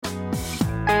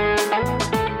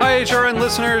HRN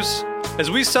listeners.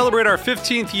 As we celebrate our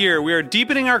 15th year, we are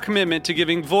deepening our commitment to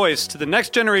giving voice to the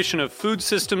next generation of food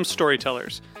systems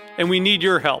storytellers, and we need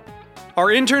your help. Our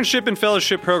internship and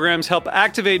fellowship programs help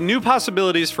activate new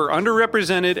possibilities for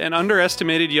underrepresented and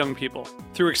underestimated young people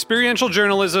through experiential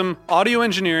journalism, audio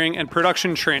engineering, and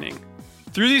production training.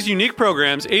 Through these unique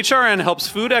programs, HRN helps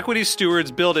food equity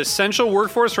stewards build essential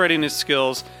workforce readiness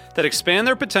skills that expand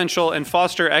their potential and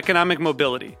foster economic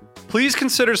mobility. Please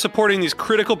consider supporting these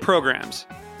critical programs.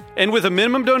 And with a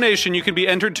minimum donation, you can be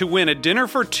entered to win a dinner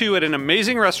for two at an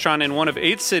amazing restaurant in one of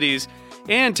 8 cities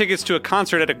and tickets to a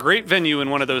concert at a great venue in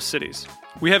one of those cities.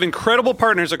 We have incredible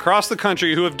partners across the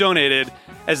country who have donated,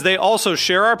 as they also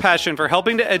share our passion for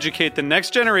helping to educate the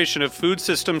next generation of food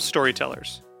systems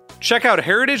storytellers. Check out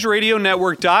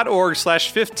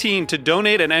heritageradionetwork.org/15 to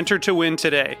donate and enter to win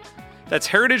today. That's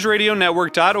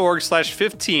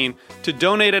heritageradionetwork.org/15 to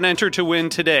donate and enter to win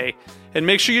today. And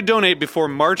make sure you donate before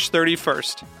March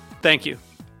 31st. Thank you.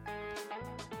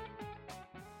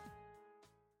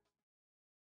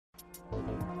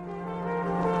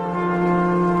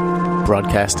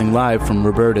 Broadcasting live from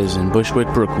Roberta's in Bushwick,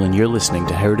 Brooklyn, you're listening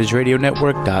to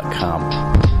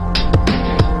heritageradionetwork.com.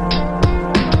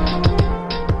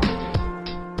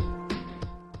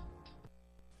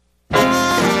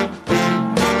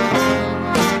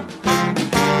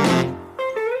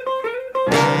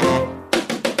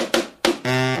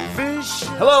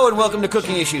 Hello and welcome to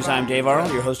Cooking Issues. I'm Dave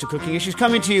Arnold, your host of Cooking Issues,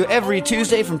 coming to you every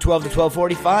Tuesday from 12 to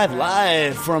 12:45,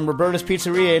 live from Roberta's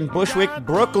Pizzeria in Bushwick,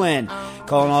 Brooklyn.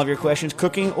 Calling all of your questions,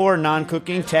 cooking or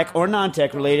non-cooking, tech or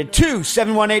non-tech related, to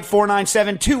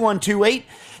 718-497-2128.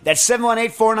 That's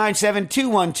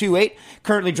 718-497-2128.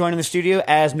 Currently joining the studio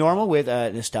as normal with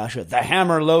Nastasha, the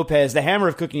Hammer Lopez, the Hammer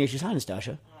of Cooking Issues. Hi,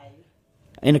 Nastasha. Hi.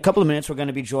 In a couple of minutes, we're going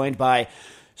to be joined by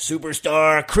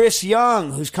superstar Chris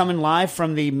Young, who's coming live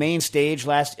from the main stage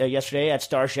yesterday at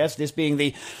Star Chefs, this being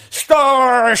the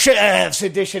Star Chefs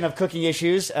edition of Cooking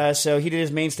Issues. So he did his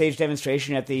main stage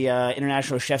demonstration at the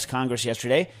International Chefs Congress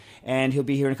yesterday, and he'll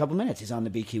be here in a couple minutes. He's on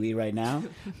the BQE right now,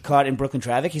 caught in Brooklyn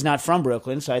traffic. He's not from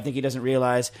Brooklyn, so I think he doesn't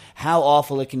realize how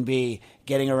awful it can be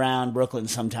getting around Brooklyn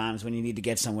sometimes when you need to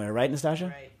get somewhere. Right,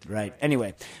 Nastasha? Right.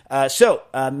 Anyway, so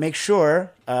make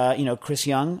sure, Chris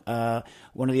Young,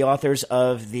 one of the authors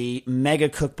of the mega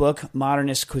cookbook,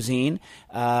 Modernist Cuisine,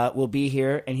 will be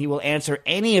here, and he will answer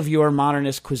any of your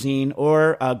modernist cuisine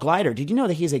or glider. Did you know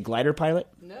that he's a glider pilot?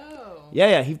 No.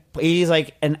 Yeah. He's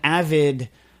like an avid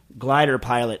glider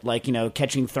pilot, like,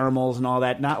 catching thermals and all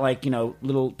that, not like,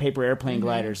 little paper airplane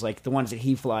gliders, like the ones that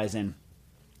he flies in.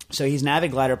 So he's an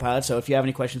avid glider pilot, so if you have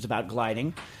any questions about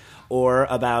gliding or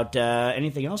about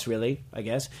anything else, really, I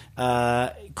guess,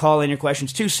 call in your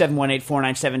questions to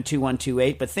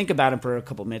 718-497-2128. But think about him for a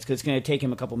couple minutes, because it's going to take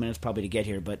him a couple minutes probably to get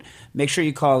here. But make sure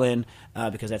you call in,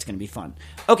 because that's going to be fun.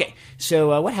 Okay,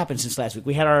 so what happened since last week?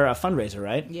 We had our fundraiser,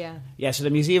 right? Yeah. Yeah, so the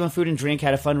Museum of Food and Drink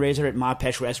had a fundraiser at Ma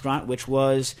Pesh Restaurant, which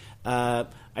was, I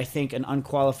think, an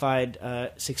unqualified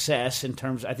success in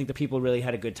terms, I think the people really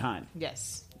had a good time.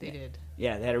 Yes, they did.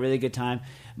 Yeah, they had a really good time.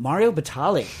 Mario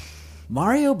Batali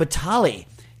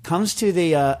comes to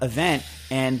the event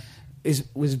and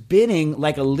was bidding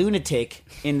like a lunatic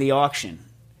in the auction.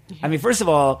 I mean, first of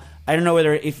all, I don't know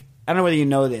whether you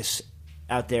know this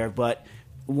out there, but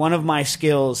one of my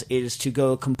skills is to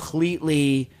go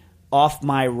completely off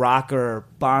my rocker,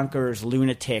 bonkers,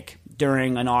 lunatic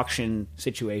during an auction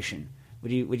situation.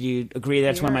 Would you agree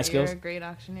that's one of my skills? You're a great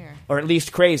auctioneer. Or at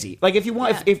least crazy. Like if you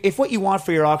want, if what you want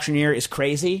for your auctioneer is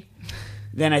crazy,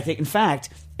 then I think, in fact,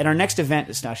 at our next event,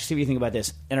 Nastasia, see what you think about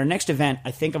this. At our next event,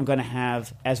 I think I'm going to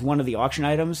have, as one of the auction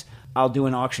items, I'll do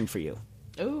an auction for you.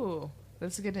 Ooh,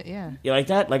 that's a good, yeah. You like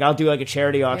that? Like I'll do like a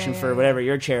charity auction for whatever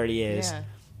your charity is.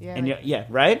 Yeah. And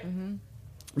right? Mm-hmm.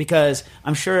 Because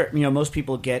I'm sure, most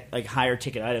people get like higher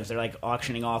ticket items. They're like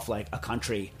auctioning off like a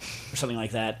country or something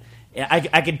like that.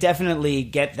 I could definitely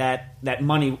get that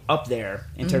money up there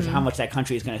in terms of how much that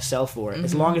country is going to sell for,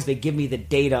 as long as they give me the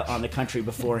data on the country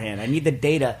beforehand. I need the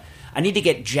data. I need to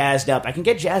get jazzed up. I can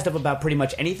get jazzed up about pretty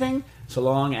much anything so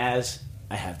long as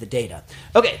I have the data.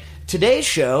 Okay, today's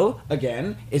show,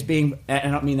 again, is being, and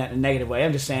I don't mean that in a negative way,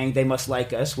 I'm just saying they must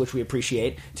like us, which we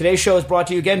appreciate. Today's show is brought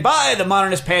to you again by the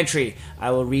Modernist Pantry.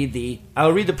 I will read the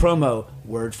promo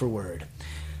word for word.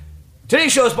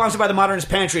 Today's show is sponsored by the Modernist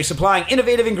Pantry, supplying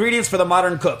innovative ingredients for the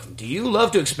modern cook. Do you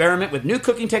love to experiment with new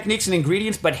cooking techniques and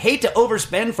ingredients, but hate to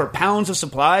overspend for pounds of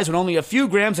supplies when only a few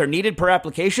grams are needed per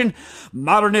application?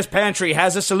 Modernist Pantry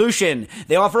has a solution.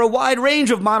 They offer a wide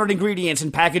range of modern ingredients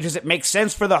and packages that make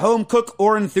sense for the home cook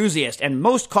or enthusiast, and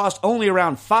most cost only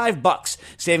around $5,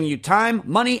 saving you time,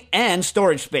 money, and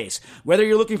storage space. Whether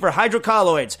you're looking for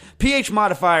hydrocolloids, pH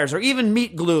modifiers, or even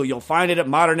meat glue, you'll find it at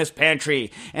Modernist Pantry.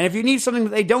 And if you need something that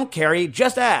they don't carry,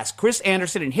 just ask. Chris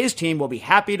Anderson and his team will be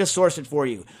happy to source it for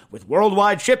you. With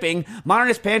worldwide shipping,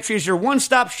 Modernist Pantry is your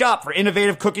one-stop shop for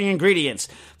innovative cooking ingredients.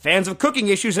 Fans of Cooking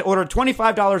Issues that order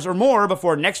 $25 or more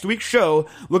before next week's show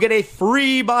will get a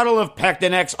free bottle of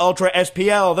Pectin X Ultra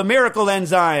SPL, the miracle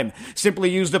enzyme. Simply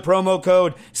use the promo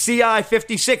code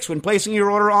CI56 when placing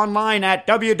your order online at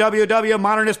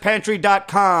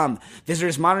www.modernistpantry.com.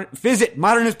 Visit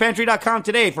modernistpantry.com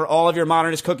today for all of your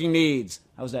modernist cooking needs.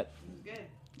 How was that?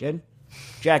 Good?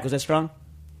 Jack, was that strong?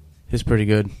 It's pretty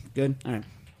good. Good? All right.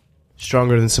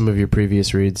 Stronger than some of your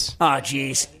previous reads. Oh,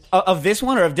 jeez. Of this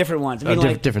one or of different ones? I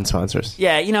mean, different sponsors.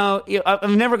 Yeah,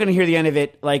 I'm never going to hear the end of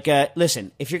it.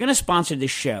 Listen, if you're going to sponsor this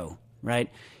show,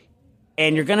 right,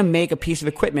 and you're going to make a piece of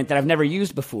equipment that I've never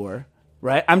used before,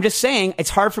 right, I'm just saying it's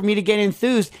hard for me to get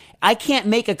enthused. I can't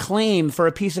make a claim for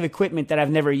a piece of equipment that I've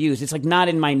never used. It's not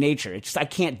in my nature. It's just I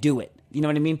can't do it. You know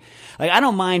what I mean? I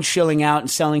don't mind shilling out and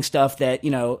selling stuff that,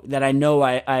 that I know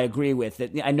I agree with,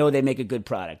 that I know they make a good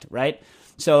product, right?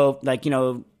 So, I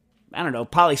don't know,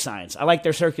 Polyscience. I like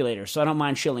their circulators, so I don't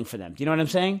mind shilling for them. Do you know what I'm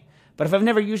saying? But if I've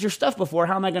never used your stuff before,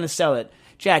 how am I going to sell it?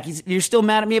 Jack, you're still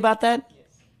mad at me about that?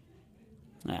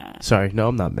 Yes. Sorry, no,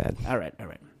 I'm not mad. All right.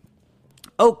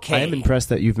 Okay. I am impressed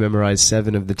that you've memorized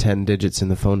 7 of the 10 digits in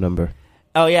the phone number.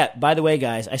 Oh, yeah. By the way,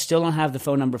 guys, I still don't have the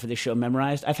phone number for this show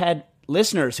memorized. I've had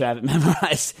listeners who have it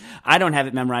memorized. I don't have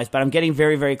it memorized, but I'm getting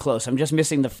very, very close. I'm just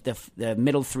missing the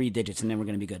middle 3 digits, and then we're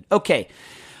going to be good. Okay.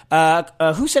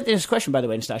 Who sent this question, by the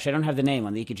way, Nastasha? I don't have the name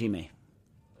on the Ikejime.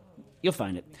 You'll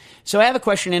find it. So I have a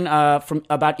question in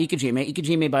about Ikejime.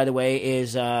 Ikejime, by the way,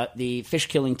 is the fish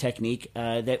killing technique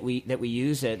that we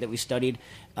use that we studied,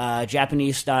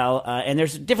 Japanese style. And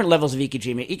there's different levels of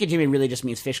Ikejime. Ikejime really just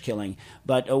means fish killing,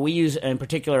 but we use in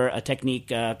particular a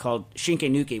technique called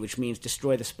shinkenuki, which means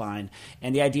destroy the spine.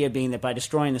 And the idea being that by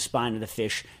destroying the spine of the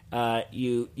fish,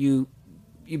 you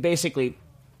basically.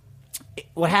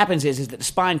 What happens is that the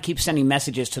spine keeps sending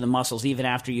messages to the muscles even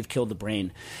after you've killed the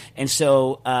brain. And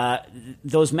so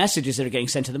those messages that are getting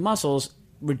sent to the muscles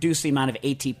reduce the amount of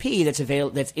ATP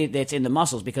that's in the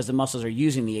muscles because the muscles are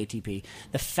using the ATP.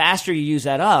 The faster you use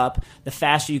that up, the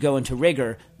faster you go into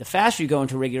rigor. The faster you go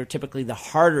into rigor, typically the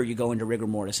harder you go into rigor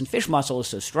mortis. And fish muscle is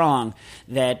so strong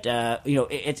that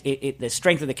the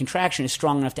strength of the contraction is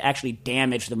strong enough to actually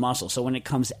damage the muscle. So when it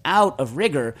comes out of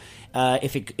rigor,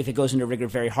 if it goes into rigor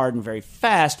very hard and very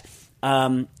fast,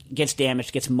 gets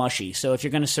damaged, gets mushy. So if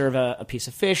you're going to serve a piece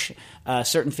of fish,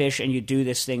 certain fish, and you do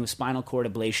this thing with spinal cord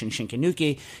ablation,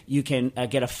 shinkenuki, you can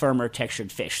get a firmer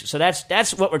textured fish. So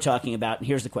that's what we're talking about, and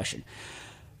here's the question.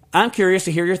 I'm curious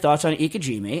to hear your thoughts on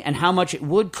Ikejime and how much it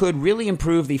could really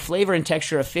improve the flavor and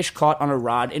texture of fish caught on a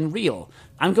rod and reel.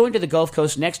 I'm going to the Gulf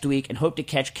Coast next week and hope to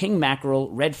catch king mackerel,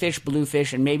 redfish,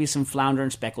 bluefish, and maybe some flounder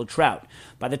and speckled trout.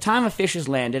 By the time a fish is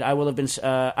landed, it will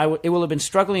have been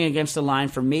struggling against the line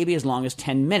for maybe as long as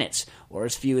 10 minutes, or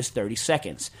as few as 30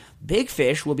 seconds. Big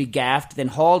fish will be gaffed, then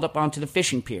hauled up onto the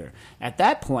fishing pier. At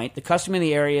that point, the custom in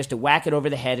the area is to whack it over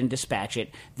the head and dispatch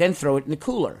it, then throw it in the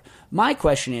cooler. My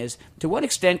question is, to what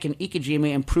extent can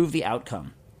Ikejime improve the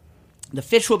outcome? The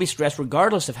fish will be stressed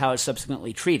regardless of how it's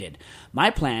subsequently treated. My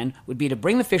plan would be to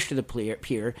bring the fish to the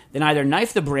pier, then either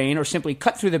knife the brain or simply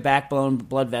cut through the backbone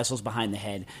blood vessels behind the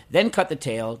head, then cut the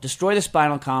tail, destroy the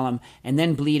spinal column, and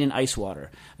then bleed in ice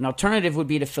water. An alternative would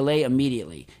be to fillet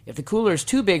immediately. If the cooler is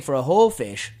too big for a whole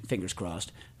fish, fingers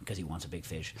crossed, because he wants a big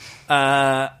fish,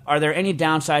 are there any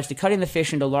downsides to cutting the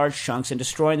fish into large chunks and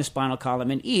destroying the spinal column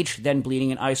in each, then bleeding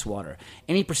in ice water?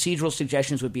 Any procedural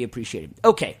suggestions would be appreciated.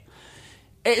 Okay.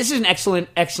 This is an excellent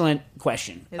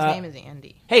question. His name is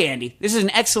Andy. Hey, Andy. This is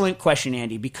an excellent question,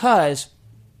 Andy, because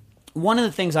one of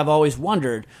the things I've always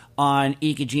wondered on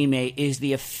Ikejime is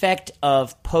the effect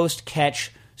of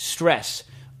post-catch stress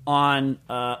on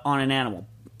an animal.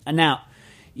 And now,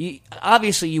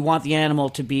 obviously, you want the animal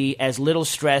to be as little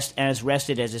stressed and as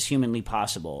rested as is humanly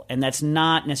possible, and that's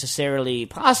not necessarily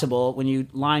possible when you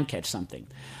line catch something.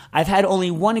 I've had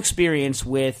only one experience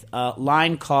with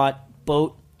line-caught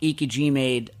boat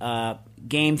Ikejime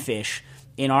game fish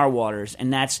in our waters,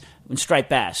 and that's in striped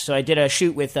bass. So I did a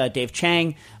shoot with Dave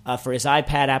Chang for his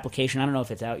iPad application. I don't know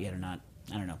if it's out yet or not.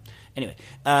 I don't know. Anyway,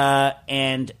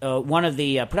 and one of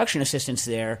the production assistants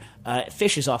there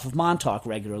fishes off of Montauk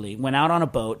regularly, went out on a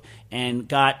boat and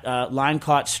got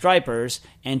line-caught stripers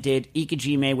and did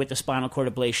ikejime with the spinal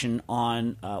cord ablation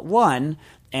on one,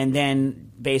 and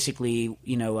then basically,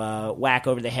 whack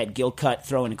over the head, gill cut,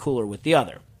 throw in a cooler with the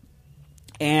other.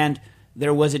 And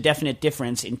there was a definite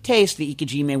difference in taste, the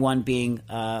ikejime one being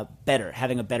better,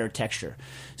 having a better texture.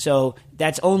 So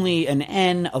that's only an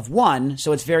N of 1,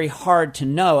 so it's very hard to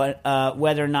know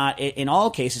whether or not, in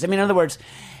all cases, in other words,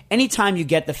 anytime you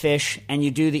get the fish and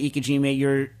you do the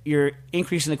ikejime, you're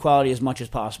increasing the quality as much as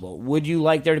possible. Would you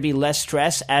like there to be less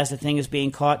stress as the thing is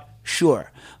being caught?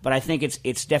 Sure, but I think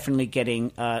it's definitely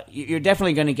getting. You're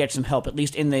definitely going to get some help, at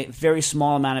least in the very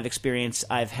small amount of experience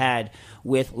I've had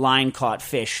with line caught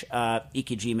fish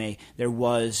ikejime. There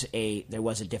was a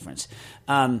difference,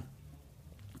 and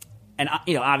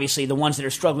obviously the ones that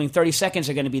are struggling 30 seconds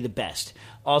are going to be the best.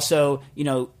 Also,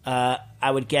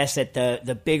 I would guess that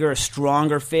the bigger,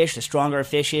 stronger fish, the stronger a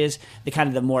fish is,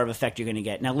 the more of effect you're going to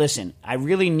get. Now, listen, I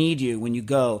really need you when you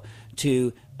go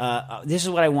to. This is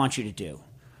what I want you to do.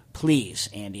 Please,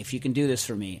 Andy, if you can do this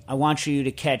for me, I want you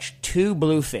to catch 2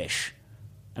 bluefish.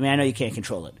 I know you can't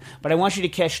control it, but I want you to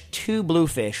catch 2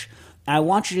 bluefish, and I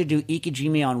want you to do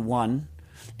ikejime on one,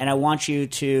 and I want you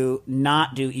to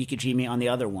not do ikejime on the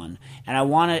other one. And I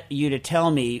want you to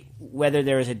tell me whether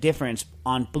there is a difference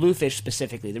on bluefish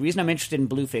specifically. The reason I'm interested in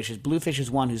bluefish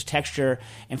is one whose texture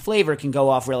and flavor can go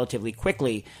off relatively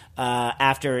quickly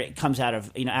after it comes out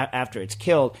of, after it's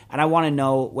killed. And I want to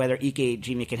know whether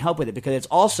ikejime can help with it, because it's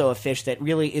also a fish that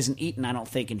really isn't eaten, I don't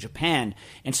think, in Japan.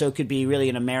 And so it could be really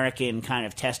an American kind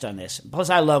of test on this.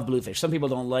 Plus, I love bluefish. Some people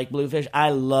don't like bluefish.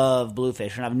 I love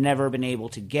bluefish, and I've never been able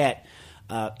to get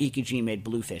ikejime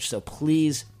bluefish. So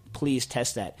please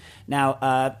test that.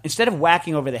 Now, instead of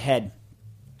whacking over the head,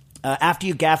 after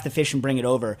you gaff the fish and bring it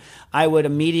over, I would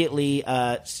immediately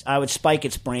I would spike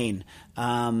its brain.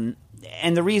 And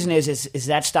the reason is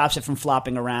that stops it from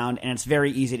flopping around, and it's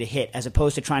very easy to hit, as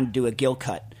opposed to trying to do a gill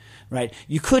cut. Right?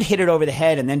 You could hit it over the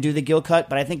head and then do the gill cut,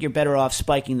 but I think you're better off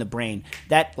spiking the brain.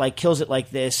 That kills it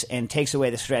like this and takes away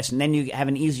the stress, and then you have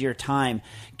an easier time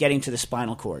getting to the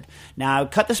spinal cord. Now, I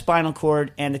would cut the spinal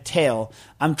cord and the tail.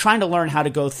 I'm trying to learn how to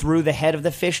go through the head of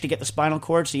the fish to get the spinal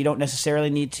cord, so you don't necessarily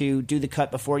need to do the cut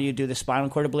before you do the spinal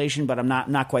cord ablation, but I'm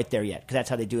not quite there yet, because that's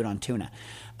how they do it on tuna.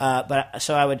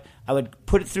 So I would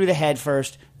put it through the head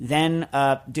first, then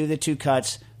do the 2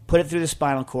 cuts, put it through the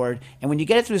spinal cord, and when you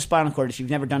get it through the spinal cord, if you've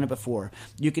never done it before,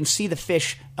 you can see the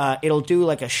fish, it'll do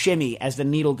like a shimmy as the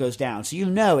needle goes down. So you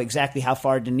know exactly how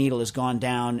far the needle has gone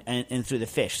down and through the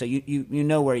fish. So you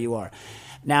know where you are.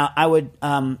 Now, I would,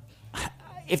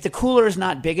 if the cooler is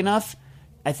not big enough,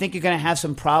 I think you're going to have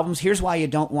some problems. Here's why you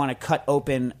don't want to cut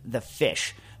open the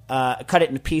fish. Cut it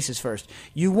into pieces first.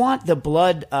 You want the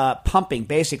blood pumping,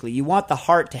 basically. You want the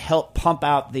heart to help pump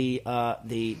out the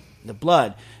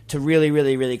blood to really,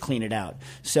 really, really clean it out.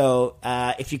 So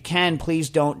if you can, please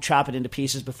don't chop it into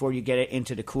pieces before you get it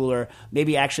into the cooler.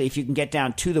 Maybe actually, if you can get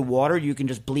down to the water, you can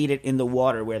just bleed it in the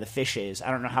water where the fish is. I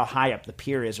don't know how high up the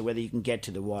pier is or whether you can get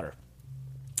to the water.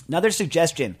 Another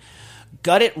suggestion,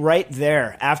 gut it right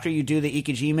there. After you do the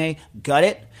ikejime, gut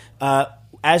it.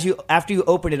 After you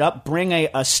open it up, bring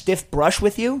a stiff brush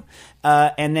with you,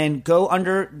 and then go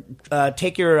under,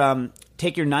 take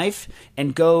your knife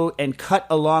and go and cut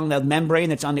along the membrane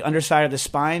that's on the underside of the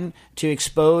spine to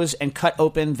expose and cut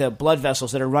open the blood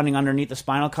vessels that are running underneath the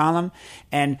spinal column,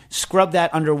 and scrub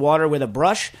that underwater with a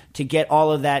brush to get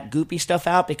all of that goopy stuff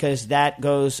out, because that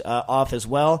goes off as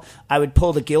well. I would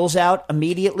pull the gills out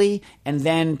immediately and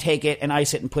then take it and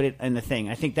ice it and put it in the thing.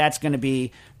 I think that's going to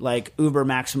be like uber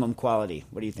maximum quality.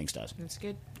 What do you think, Stas? That's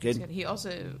good. Good. That's good. He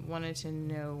also wanted to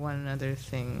know one other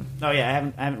thing. Oh yeah,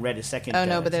 I haven't read his second. Oh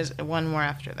no, but there's one more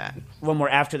after that. One more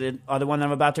after the other one that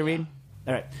I'm about to read?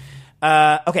 All right.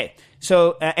 Okay,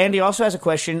 so Andy also has a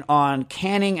question on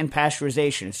canning and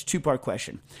pasteurization. It's a 2-part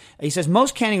question. He says,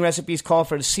 most canning recipes call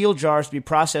for the sealed jars to be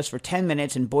processed for 10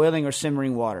 minutes in boiling or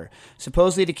simmering water,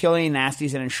 supposedly to kill any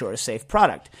nasties and ensure a safe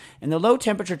product. In the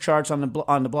low-temperature charts on the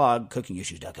blog,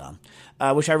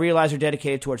 cookingissues.com, which I realize are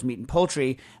dedicated towards meat and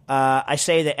poultry, I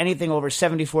say that anything over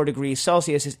 74 degrees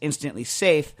Celsius is instantly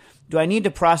safe. Do I need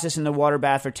to process in the water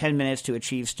bath for 10 minutes to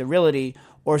achieve sterility,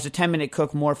 or is the 10-minute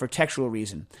cook more for textual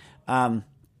reason?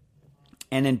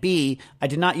 And then B, I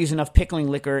did not use enough pickling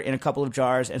liquor in a couple of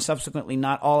jars, and subsequently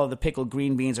not all of the pickled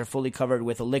green beans are fully covered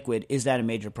with a liquid. Is that a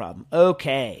major problem?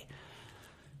 Okay.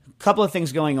 Couple of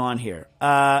things going on here.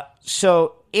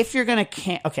 So if you're going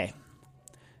to okay.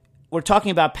 We're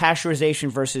talking about pasteurization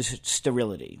versus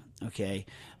sterility, okay?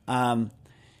 When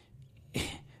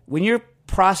you're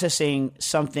processing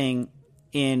something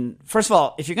in, first of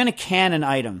all, if you're going to can an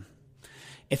item,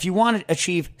 if you want to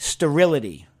achieve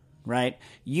sterility, right,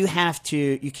 you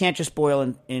can't just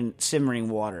boil in simmering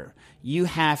water. You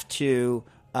have to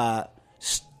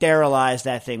sterilize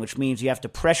that thing, which means you have to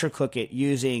pressure cook it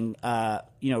using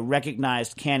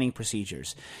recognized canning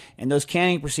procedures, and those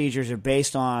canning procedures are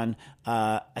based on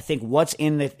I think what's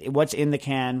in the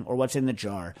can or what's in the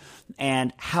jar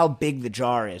and how big the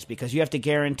jar is, because you have to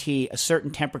guarantee a certain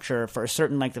temperature for a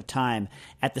certain length of time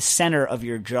at the center of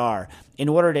your jar in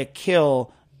order to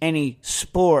kill any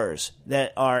spores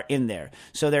that are in there.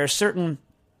 So there are certain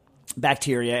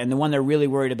bacteria, and the one they're really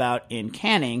worried about in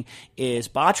canning is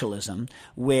botulism,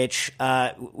 which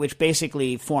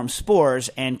basically forms spores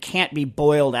and can't be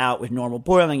boiled out with normal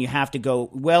boiling. You have to go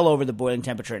well over the boiling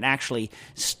temperature and actually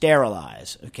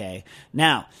sterilize. Okay,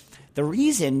 now the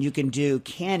reason you can do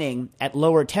canning at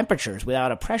lower temperatures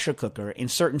without a pressure cooker in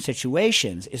certain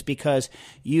situations is because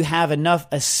you have enough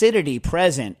acidity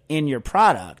present in your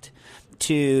product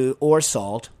or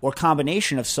salt, or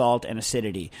combination of salt and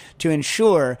acidity, to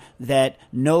ensure that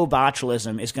no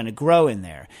botulism is going to grow in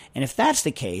there. And if that's the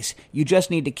case, you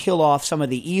just need to kill off some of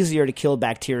the easier to kill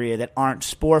bacteria that aren't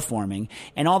spore forming,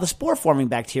 and all the spore forming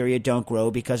bacteria don't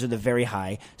grow because of the very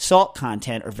high salt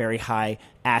content or very high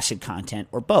acid content,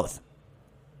 or both.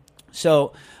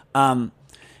 So,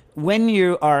 when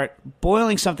you are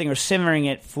boiling something or simmering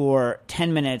it for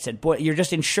 10 minutes, you're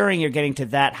just ensuring you're getting to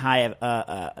that high of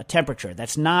a temperature.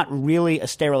 That's not really a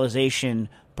sterilization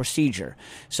procedure.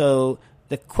 So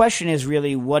the question is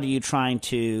really, what are you trying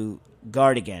to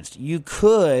guard against? You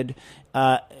could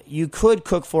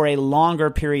cook for a longer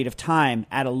period of time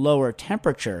at a lower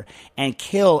temperature and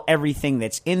kill everything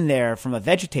that's in there from a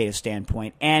vegetative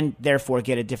standpoint, and therefore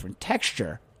get a different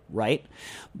texture, right?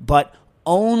 But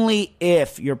only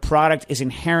if your product is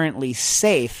inherently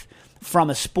safe from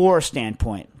a spore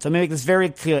standpoint. So let me make this very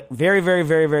clear, very, very,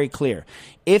 very, very clear.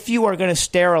 If you are going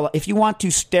to if you want to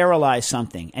sterilize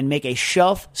something and make a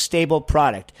shelf-stable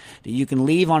product that you can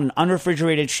leave on an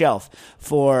unrefrigerated shelf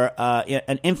for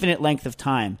an infinite length of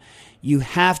time, you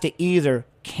have to either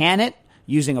can it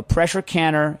using a pressure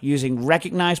canner, using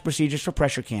recognized procedures for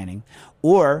pressure canning,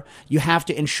 or you have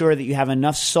to ensure that you have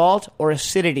enough salt or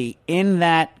acidity in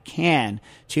that can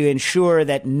to ensure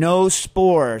that no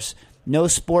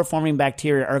spore-forming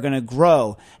bacteria are going to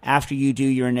grow after you do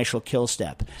your initial kill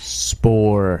step.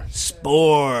 Spore.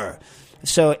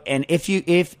 So, and if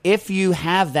you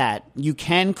have that, you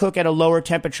can cook at a lower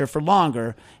temperature for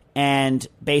longer and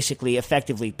basically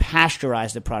effectively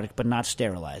pasteurize the product but not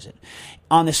sterilize it.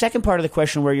 On the second part of the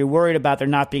question, where you're worried about there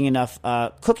not being enough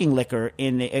cooking liquor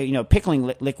in the,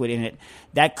 pickling liquid in it,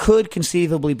 that could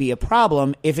conceivably be a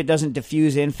problem. If it doesn't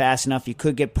diffuse in fast enough, you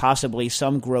could get possibly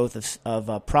some growth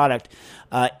of product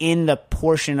in the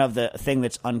portion of the thing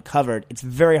that's uncovered. It's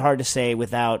very hard to say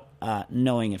without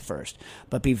knowing it first.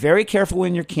 But be very careful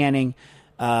when you're canning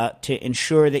to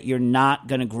ensure that you're not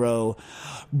going to grow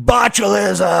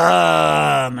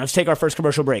botulism. Let's take our first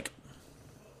commercial break.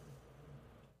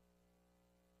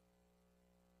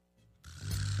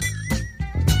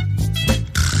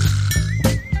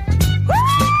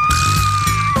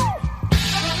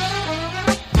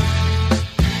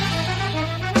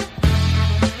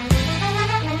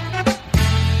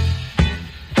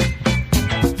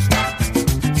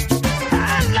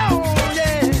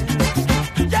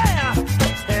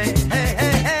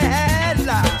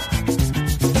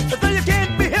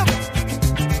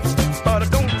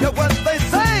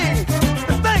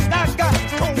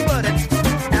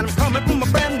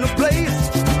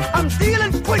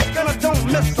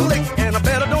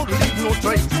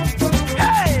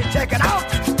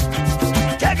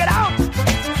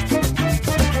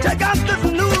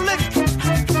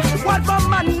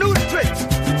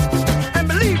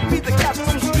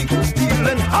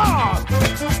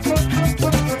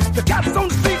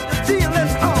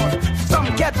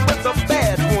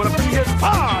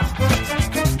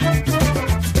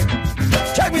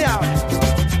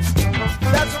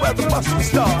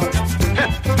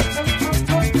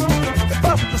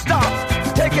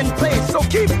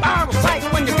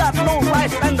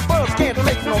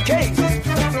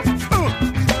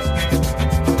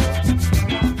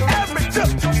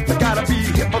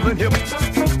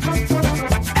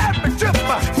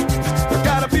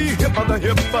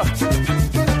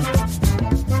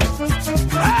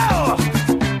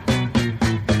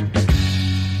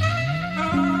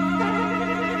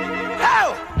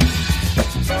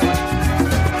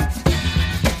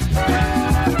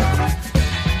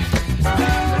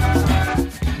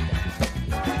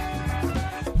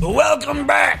 Welcome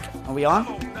back. Are we on?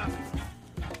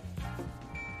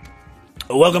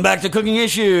 Welcome back to Cooking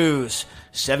Issues.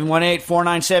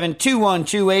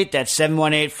 718-497-2128. That's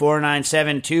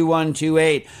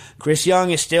 718-497-2128. Chris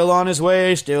Young is still on his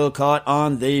way, still caught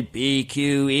on the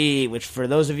BQE, which for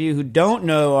those of you who don't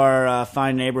know our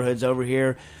fine neighborhoods over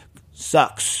here,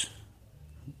 sucks.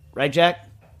 Right, Jack?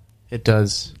 It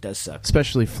does. It does suck.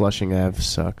 Especially Flushing Ave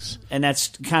sucks. And that's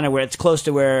kind of where it's close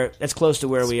to where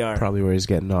we are. Probably where he's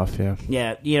getting off, yeah.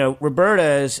 Yeah, you know,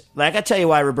 Roberta's, like I tell you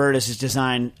why Roberta's is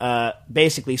designed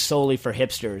basically solely for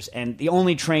hipsters, and the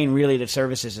only train really that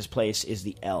services this place is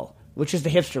the L, which is the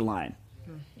hipster line.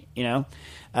 You know,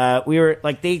 we were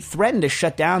like they threatened to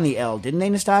shut down the L, didn't they,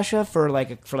 Nastasha, for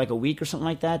like a week or something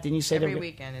like that? Didn't you say every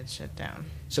weekend it's shut down?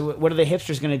 So what are the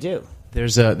hipsters going to do?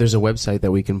 There's a website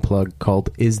that we can plug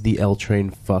called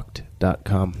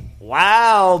istheltrainfucked.com.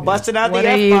 Wow, busting out the F-bomb. What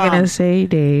are you going to say,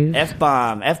 Dave?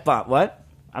 F-bomb. What?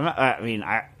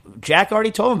 Jack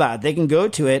already told them about it. They can go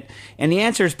to it, and the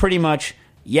answer is pretty much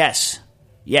yes.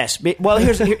 Yes. Well,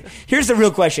 here's the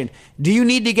real question. Do you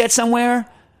need to get somewhere?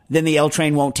 Then the L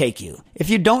train won't take you. If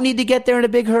you don't need to get there in a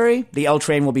big hurry, the L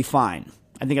train will be fine.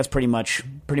 I think that's pretty much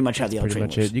how the L train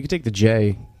works. You can take the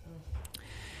J.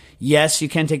 Yes, you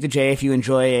can take the J if you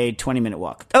enjoy a 20-minute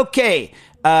walk. Okay.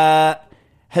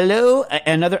 Hello.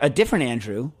 A different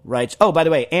Andrew writes, oh, by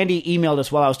the way, Andy emailed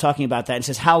us while I was talking about that and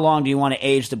says, how long do you want to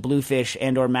age the bluefish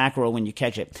and or mackerel when you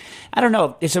catch it? I don't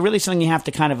know. It's really something you have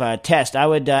to kind of test. I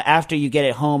would, after you get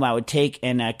it home, I would take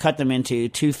and cut them into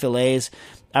 2 fillets.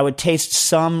 I would taste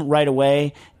some right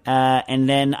away, and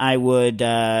then I would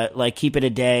keep it a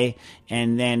day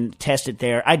and then test it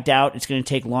there. I doubt it's going to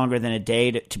take longer than a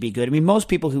day to be good. I mean, most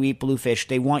people who eat bluefish,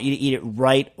 they want you to eat it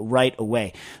right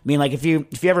away. I mean, like if you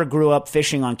ever grew up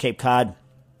fishing on Cape Cod,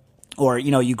 or,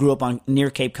 you know, you grew up near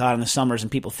Cape Cod in the summers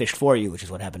and people fished for you, which is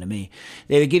what happened to me.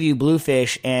 They would give you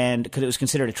bluefish, and because it was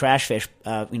considered a trash fish,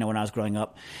 when I was growing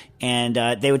up, and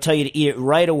they would tell you to eat it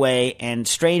right away. And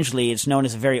strangely, it's known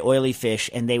as a very oily fish,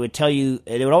 and they would tell you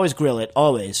they would always grill it,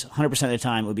 always 100% of the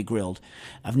time it would be grilled.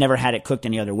 I've never had it cooked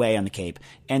any other way on the Cape,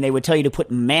 and they would tell you to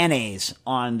put mayonnaise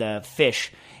on the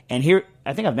fish. And here,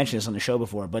 I think I've mentioned this on the show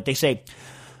before, but they say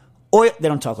oil. They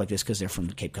don't talk like this because they're from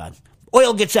Cape Cod.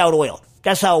 Oil gets out oil.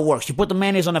 That's how it works. You put the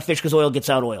mayonnaise on the fish because oil gets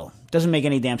out oil. Doesn't make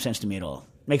any damn sense to me at all.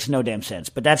 Makes no damn sense.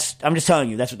 But I'm just telling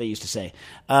you, that's what they used to say.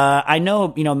 I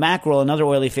know, mackerel, another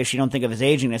oily fish you don't think of as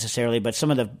aging necessarily, but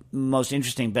some of the most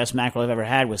interesting, best mackerel I've ever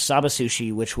had was Saba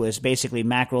sushi, which was basically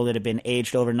mackerel that had been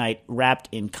aged overnight, wrapped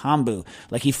in kombu.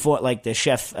 Like the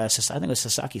chef, I think it was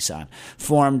Sasaki-san,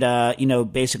 formed,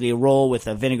 basically a roll with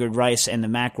a vinegared rice and the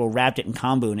mackerel, wrapped it in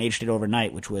kombu and aged it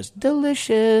overnight, which was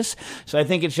delicious. So I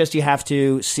think it's just you have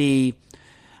to see.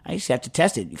 I just have to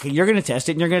test it. You're going to test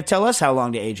it, and you're going to tell us how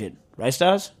long to age it. Right,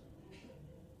 Stas?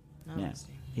 Yeah.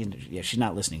 She's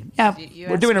not listening. Yeah,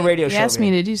 we're doing a radio show. You asked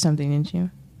me to do something, didn't you?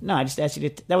 No, I just asked you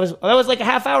to. That was like a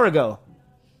half hour ago.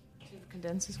 Should you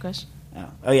condense this question?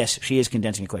 Oh, yes, she is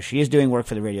condensing a question. She is doing work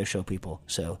for the radio show people,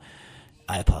 so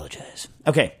I apologize.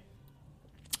 Okay.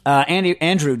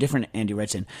 Different Andy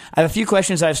writes in. I have a few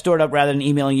questions I've stored up rather than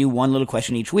emailing you one little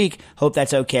question each week. Hope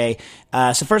that's okay.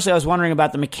 So firstly, I was wondering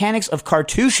about the mechanics of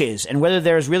cartouches and whether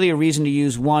there's really a reason to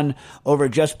use one over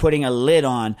just putting a lid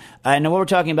on. And what we're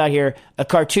talking about here, a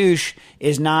cartouche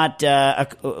is not,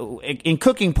 in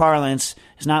cooking parlance,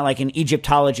 it's not like an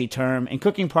Egyptology term. In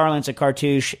cooking parlance, a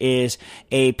cartouche is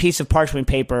a piece of parchment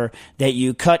paper that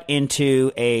you cut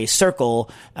into a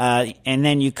circle, and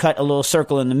then you cut a little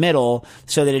circle in the middle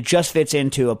so that it just fits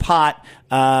into a pot.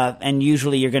 And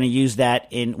usually you're going to use that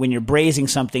when you're braising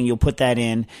something, you'll put that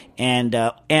in,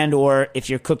 and or if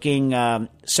you're cooking,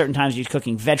 certain times you're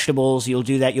cooking vegetables, you'll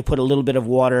do that. You'll put a little bit of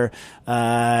water,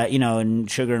 and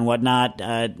sugar and whatnot,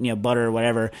 butter or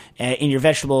whatever, in your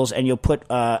vegetables, and you'll put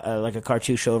like a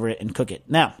cartouche over it and cook it.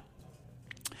 Now,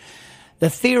 the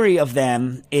theory of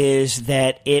them is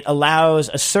that it allows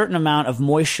a certain amount of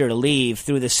moisture to leave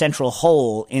through the central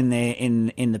hole in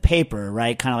the paper,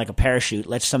 right? Kind of like a parachute,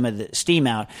 lets some of the steam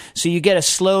out. So you get a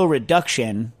slow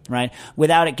reduction, right?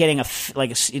 Without it getting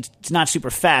it's not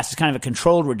super fast. It's kind of a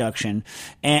controlled reduction.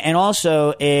 And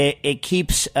also it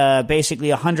keeps basically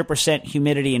 100%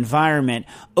 humidity environment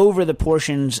over the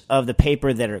portions of the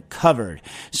paper that are covered.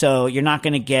 So you're not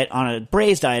going to get, on a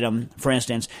braised item, for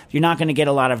instance, you're not going to get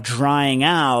a lot of drying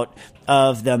out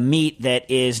of the meat that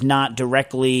is not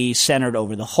directly centered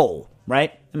over the hole,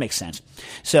 right? That makes sense.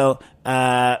 So,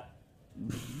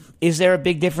 is there a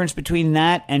big difference between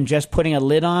that and just putting a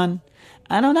lid on?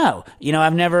 I don't know.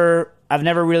 I've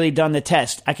never really done the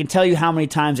test. I can tell you how many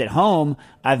times at home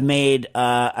I've made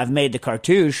the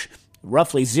cartouche,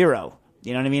 roughly 0.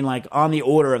 You know what I mean? Like on the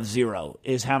order of 0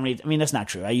 is how many. I mean, that's not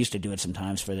true. I used to do it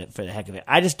sometimes for the heck of it.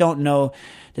 I just don't know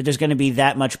that there's going to be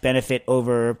that much benefit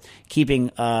over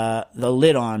keeping the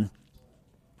lid on.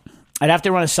 I'd have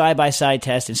to run a side-by-side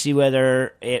test and see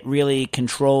whether it really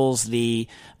controls the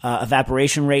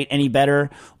evaporation rate any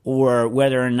better, or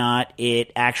whether or not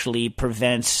it actually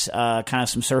prevents kind of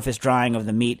some surface drying of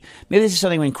the meat. Maybe this is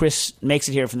something when Chris makes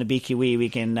it here from the BQE, we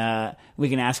can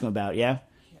ask him about. Yeah.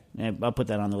 I'll put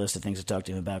that on the list of things to talk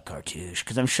to him about, cartouche,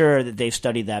 because I'm sure that they've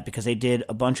studied that, because they did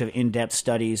a bunch of in-depth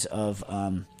studies of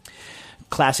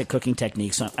classic cooking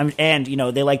techniques. And, you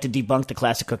know, they like to debunk the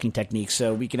classic cooking techniques,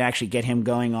 so we can actually get him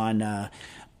going on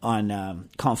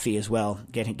confit as well.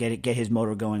 Get his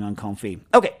motor going on confit.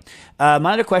 Okay,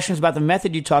 my other question is about the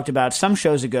method you talked about some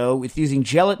shows ago with using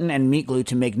gelatin and meat glue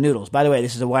to make noodles. By the way,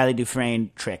 this is a Wiley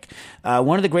Dufresne trick.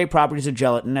 One of the great properties of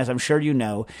gelatin, as I'm sure you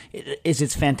know, is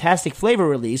its fantastic flavor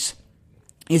release.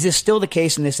 Is this still the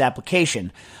case in this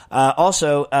application?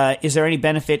 Also, is there any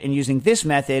benefit in using this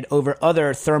method over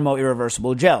other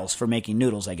thermo-irreversible gels for making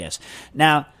noodles, I guess?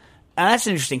 Now, that's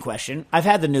an interesting question. I've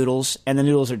had the noodles, and the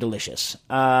noodles are delicious.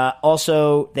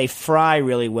 Also, they fry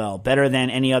really well, better than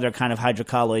any other kind of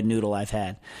hydrocolloid noodle I've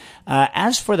had.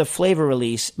 As for the flavor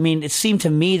release, I mean, it seemed to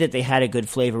me that they had a good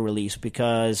flavor release,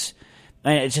 because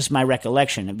it's just my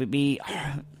recollection. It would be...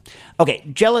 Okay,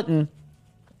 gelatin...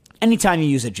 Anytime you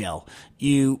use a gel,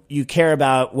 you care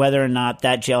about whether or not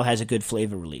that gel has a good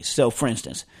flavor release. So, for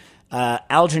instance,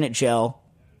 alginate gel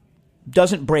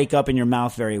doesn't break up in your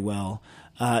mouth very well,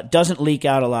 doesn't leak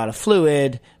out a lot of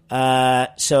fluid,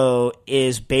 so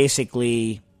is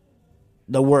basically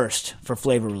the worst for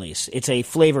flavor release. It's a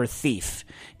flavor thief.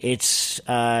 It's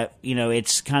alginates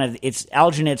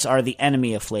are the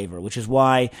enemy of flavor, which is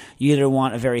why you either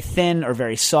want a very thin or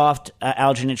very soft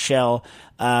alginate shell,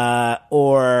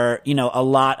 or, you know, a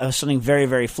lot of something very,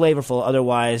 very flavorful.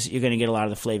 Otherwise, you're going to get a lot of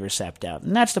the flavor sapped out.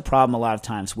 And that's the problem a lot of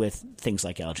times with things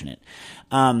like alginate.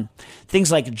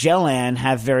 Things like Gelan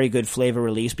have very good flavor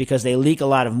release because they leak a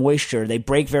lot of moisture. They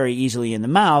break very easily in the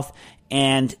mouth,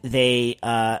 and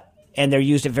they're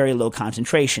used at very low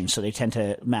concentration, so they tend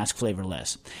to mask flavor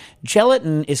less.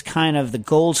 Gelatin is kind of the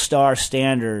gold star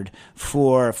standard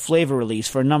for flavor release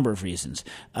for a number of reasons.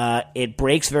 It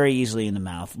breaks very easily in the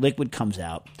mouth, liquid comes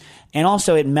out, and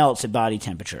also it melts at body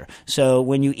temperature. So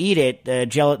when you eat it, the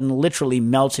gelatin literally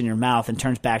melts in your mouth and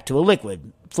turns back to a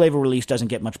liquid. Flavor release doesn't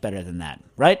get much better than that,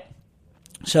 right?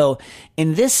 So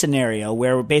in this scenario,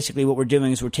 where basically what we're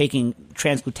doing is we're taking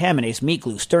transglutaminase, meat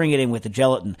glue, stirring it in with the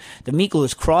gelatin. The meat glue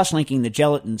is cross-linking the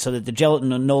gelatin so that the gelatin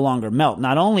will no longer melt,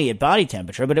 not only at body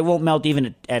temperature, but it won't melt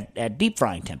even at deep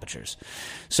frying temperatures.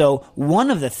 So one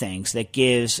of the things that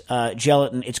gives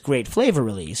gelatin its great flavor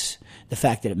release, the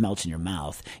fact that it melts in your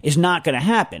mouth, is not going to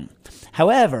happen.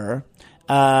 However...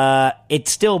 it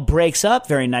still breaks up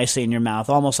very nicely in your mouth,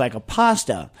 almost like a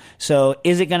pasta. So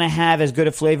is it going to have as good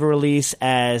a flavor release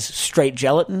as straight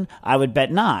gelatin? I would bet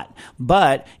not.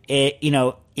 But it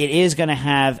is going to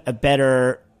have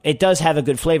it does have a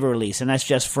good flavor release, and that's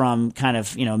just from kind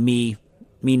of, me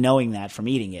knowing that from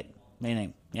eating it.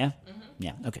 Yeah? Mm-hmm.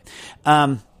 Yeah, okay.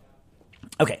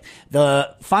 Okay.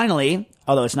 Finally,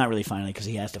 although it's not really finally because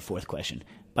he asked a fourth question.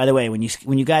 By the way, when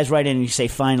you guys write in and you say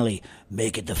finally,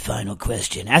 make it the final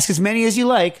question. Ask as many as you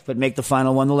like, but make the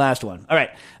final one the last one. All right.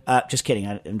 Just kidding.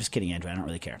 I'm just kidding, Andrew. I don't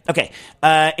really care. Okay.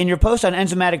 In your post on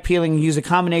enzymatic peeling, you use a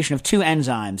combination of two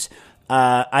enzymes.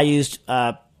 I used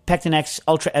Pectinex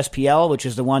Ultra SPL, which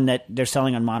is the one that they're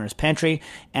selling on Modern's Pantry,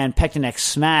 and Pectinex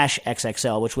Smash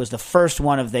XXL, which was the first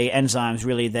one of the enzymes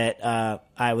really that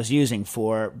I was using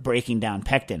for breaking down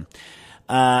pectin.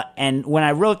 And when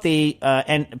I wrote the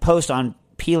post on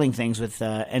peeling things with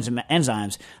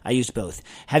enzymes, I used both.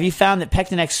 Have you found that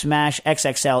Pectinex Smash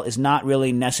XXL is not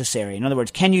really necessary? In other words,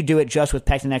 can you do it just with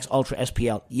Pectinex Ultra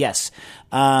SPL? Yes,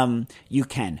 you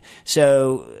can.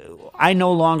 So I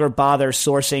no longer bother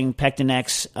sourcing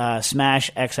Pectinex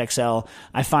Smash XXL.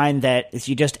 I find that if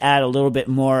you just add a little bit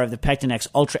more of the Pectinex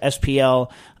Ultra SPL,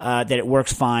 that it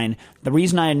works fine. The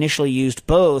reason I initially used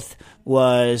both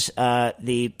was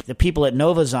the people at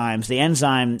Novozymes, the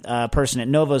enzyme person at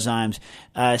Novozymes,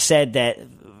 said that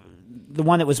the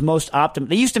one that was most optimal.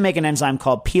 They used to make an enzyme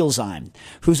called Peelzyme,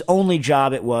 whose only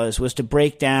job it was to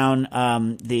break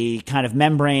down the kind of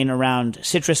membrane around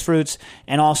citrus fruits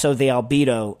and also the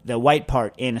albedo, the white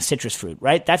part in a citrus fruit,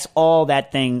 right? That's all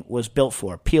that thing was built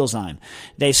for, Peelzyme.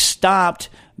 They stopped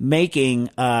making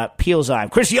Peelzyme.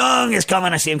 Chris Young is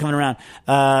coming. I see him coming around.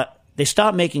 They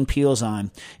stopped making Peelzyme.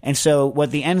 And so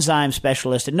what the enzyme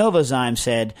specialist at Novozyme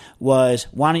said was,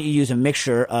 why don't you use a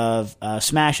mixture of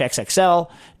Smash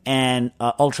XXL and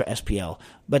Ultra SPL?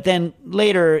 But then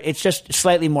later, it's just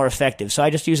slightly more effective. So I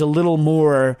just use a little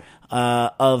more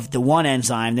of the one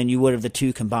enzyme than you would of the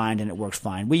two combined, and it works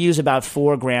fine. We use about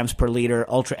 4 grams per liter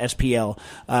Ultra SPL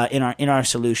in our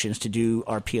solutions to do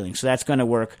our peeling. So that's going to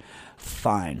work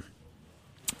fine.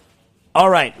 All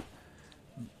right.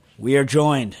 We are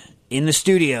joined in the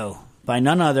studio by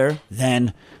none other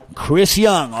than Chris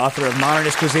Young, author of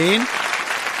Modernist Cuisine,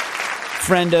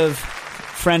 friend of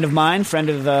mine, friend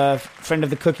of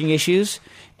the Cooking Issues,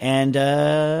 and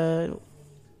one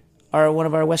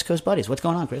of our West Coast buddies. What's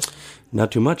going on, Chris?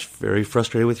 Not too much. Very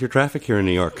frustrated with your traffic here in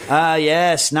New York.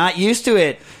 Yes, not used to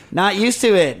it. Not used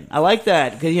to it. I like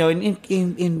that because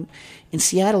in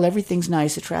Seattle everything's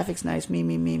nice. The traffic's nice.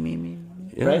 Me.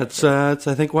 Yeah, Right? that's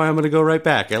I think why I'm going to go right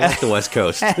back. I like the West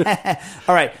Coast.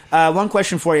 All right. One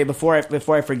question for you before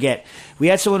I forget. We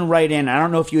had someone write in. I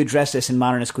don't know if you addressed this in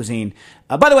Modernist Cuisine.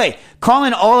 By the way, call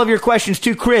in all of your questions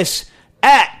to Chris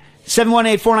at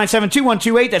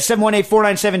 718-497-2128. That's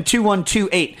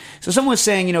 718-497-2128. So someone was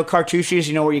saying,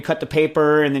 cartouches, where you cut the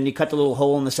paper and then you cut the little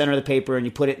hole in the center of the paper and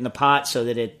you put it in the pot so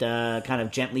that it kind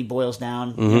of gently boils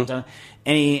down. Mm-hmm.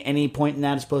 Any point in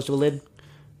that as opposed to a lid?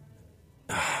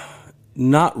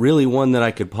 Not really one that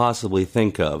I could possibly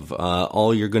think of.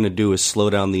 All you're going to do is slow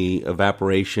down the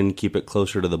evaporation, keep it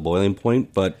closer to the boiling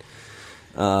point. But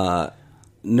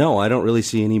no, I don't really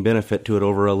see any benefit to it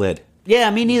over a lid. Yeah,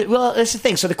 me neither. Well, that's the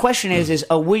thing. So the question is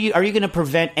are you going to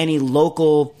prevent any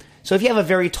local? So if you have a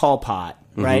very tall pot,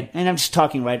 right? And I'm just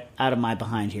talking right out of my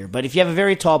behind here. But if you have a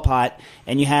very tall pot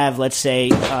and you have, let's say,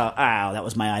 that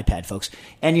was my iPad, folks,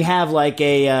 and you have like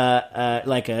an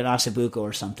ossobuco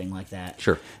or something like that.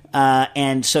 Sure.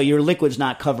 And so your liquid's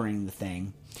not covering the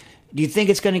thing. Do you think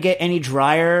it's going to get any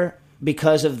drier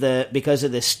because of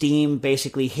the steam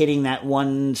basically hitting that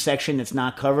one section that's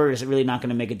not covered? Is it really not going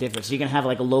to make a difference? Are you going to have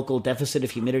like a local deficit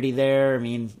of humidity there? I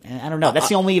mean, I don't know. That's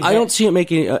the only. I don't see it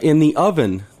making in the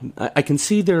oven. I can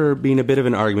see there being a bit of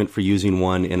an argument for using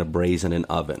one in a braise in an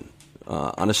oven.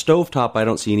 On a stovetop, I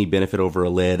don't see any benefit over a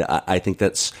lid. I think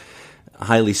that's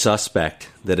highly suspect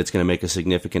that it's going to make a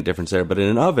significant difference there. But in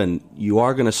an oven, you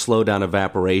are going to slow down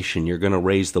evaporation. You're going to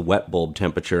raise the wet bulb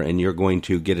temperature, and you're going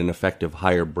to get an effective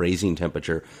higher braising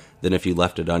temperature than if you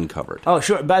left it uncovered. Oh,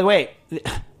 sure. By the way,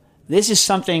 this is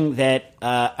something that,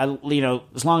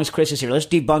 as long as Chris is here, let's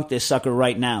debunk this sucker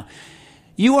right now.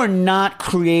 You are not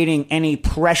creating any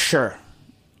pressure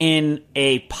in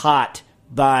a pot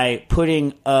by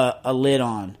putting a lid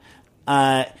on.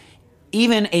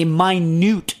 Even a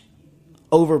minute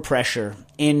overpressure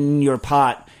in your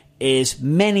pot is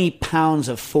many pounds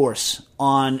of force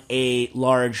on a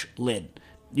large lid.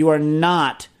 You are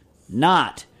not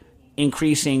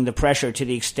increasing the pressure to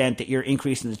the extent that you're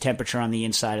increasing the temperature on the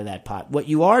inside of that pot. What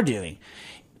you are doing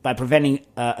by preventing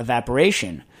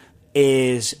evaporation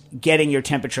is getting your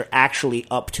temperature actually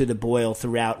up to the boil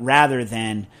throughout, rather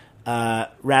than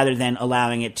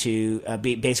allowing it to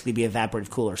be evaporative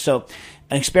cooler. So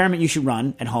an experiment you should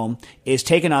run at home is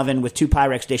take an oven with 2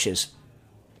 Pyrex dishes,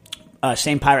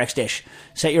 same Pyrex dish.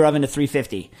 Set your oven to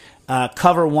 350.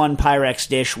 Cover one Pyrex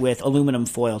dish with aluminum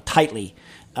foil tightly,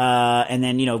 and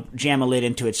then jam a lid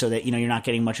into it so that you're not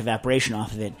getting much evaporation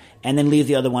off of it, and then leave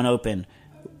the other one open.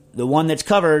 The one that's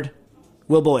covered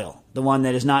will boil. The one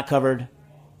that is not covered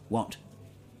won't.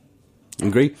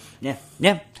 Agree? Yeah.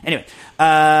 Anyway,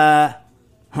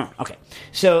 okay.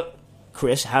 So,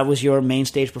 Chris, how was your main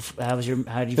stage? How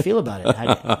do you feel about it?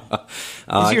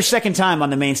 This is your second time on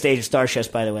the main stage of Star Chefs,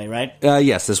 by the way, right?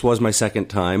 Yes, this was my second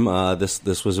time.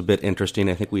 This was a bit interesting.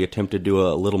 I think we attempted to do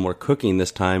a little more cooking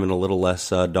this time and a little less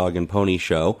dog and pony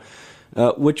show,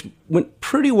 which went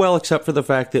pretty well, except for the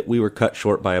fact that we were cut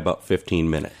short by about 15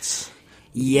 minutes.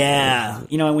 Yeah.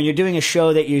 When you're doing a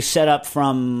show that you set up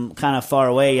from kind of far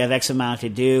away, you have X amount to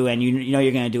do, and you know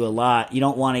you're going to do a lot. You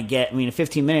don't want to get,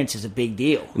 15 minutes is a big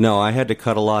deal. No, I had to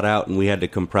cut a lot out, and we had to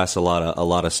compress a lot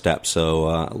of steps.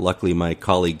 So luckily my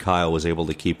colleague Kyle was able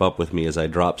to keep up with me as I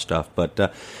dropped stuff.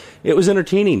 But it was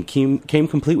entertaining. Came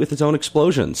complete with its own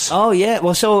explosions. Oh, yeah.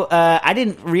 Well, so I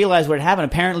didn't realize what happened.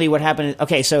 Apparently what happened...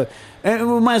 Okay, so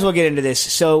we might as well get into this.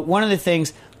 So one of the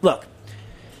things... Look,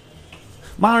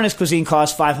 Modernist Cuisine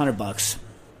costs $500,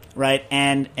 right?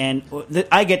 And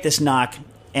I get this knock,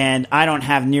 and I don't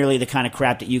have nearly the kind of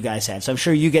crap that you guys had. So I'm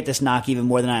sure you get this knock even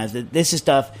more than I have. This is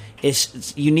stuff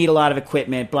you need a lot of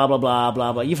equipment, blah, blah, blah,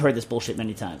 blah, blah. You've heard this bullshit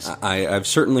many times. I've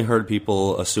certainly heard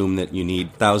people assume that you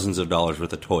need thousands of dollars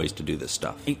worth of toys to do this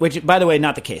stuff. Which, by the way,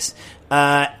 not the case.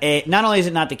 Not only is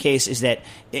it not the case, is that,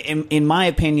 in my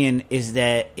opinion, is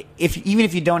that even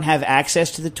if you don't have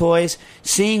access to the toys,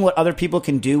 seeing what other people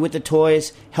can do with the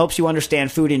toys helps you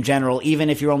understand food in general, even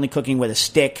if you're only cooking with a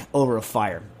stick over a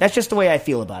fire. That's just the way I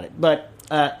feel about it. But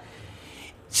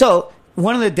so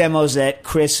one of the demos that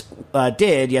Chris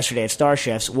did yesterday at Star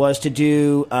Chefs was to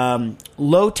do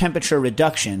low temperature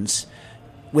reductions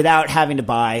without having to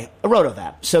buy a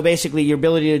rotovap. So basically, your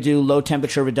ability to do low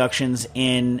temperature reductions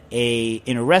in a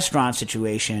restaurant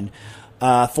situation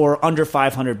for under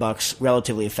 $500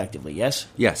 relatively effectively. Yes.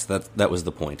 Yes, that was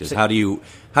the point. How do you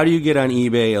get on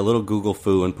eBay a little Google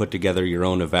foo and put together your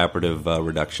own evaporative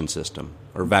reduction system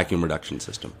or vacuum reduction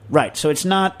system? Right. So it's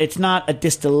not a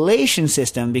distillation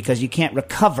system because you can't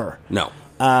recover. No.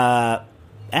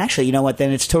 Actually, you know what?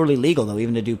 Then it's totally legal, though,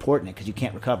 even to do port in it, because you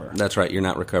can't recover. That's right. You're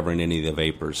not recovering any of the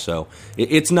vapors. So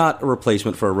it's not a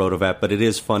replacement for a rotovap, but it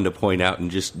is fun to point out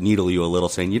and just needle you a little,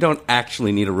 saying you don't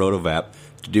actually need a rotovap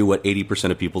to do what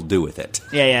 80% of people do with it.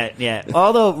 Yeah.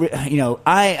 Although,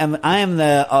 I am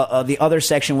the other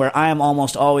section where I am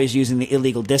almost always using the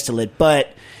illegal distillate,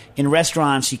 but in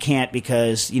restaurants you can't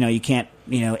because you can't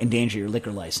endanger your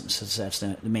liquor license. That's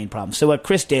the main problem. So what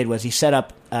Chris did was he set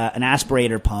up an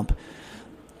aspirator pump.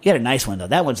 He had a nice one, though.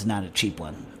 That one's not a cheap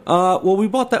one. Well, we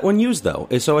bought that one used, though.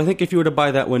 So I think if you were to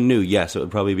buy that one new, yes, it would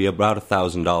probably be about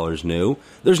 $1,000 new.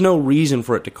 There's no reason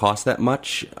for it to cost that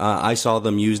much. I saw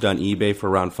them used on eBay for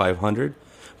around $500.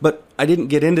 But I didn't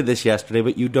get into this yesterday,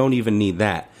 but you don't even need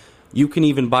that. You can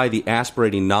even buy the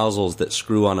aspirating nozzles that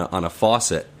screw on a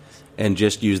faucet and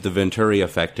just use the Venturi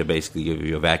effect to basically give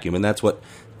you a vacuum. And that's what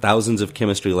thousands of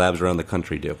chemistry labs around the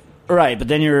country do. Right, but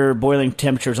then your boiling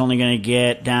temperature is only going to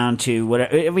get down to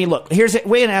whatever. I mean, look, here's the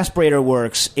way an aspirator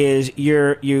works: is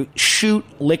you shoot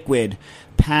liquid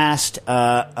past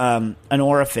an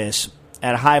orifice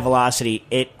at a high velocity.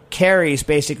 It carries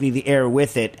basically the air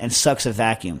with it and sucks a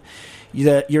vacuum.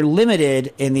 You're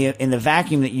limited in the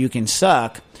vacuum that you can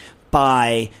suck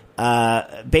by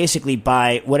basically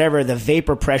by whatever the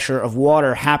vapor pressure of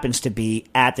water happens to be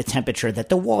at the temperature that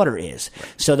the water is.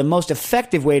 So the most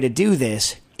effective way to do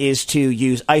this is to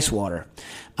use ice water.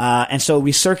 And so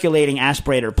recirculating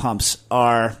aspirator pumps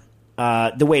are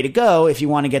the way to go if you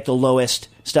want to get the lowest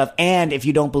stuff and if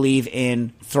you don't believe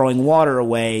in throwing water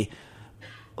away,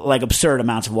 like absurd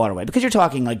amounts of water away. Because you're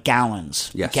talking like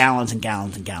gallons. Yes. Gallons and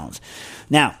gallons and gallons.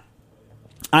 Now,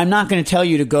 I'm not going to tell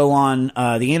you to go on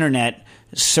the internet,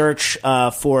 search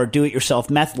for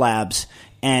do-it-yourself meth labs,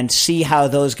 and see how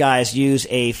those guys use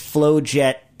a flow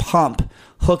jet pump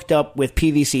hooked up with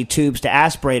PVC tubes to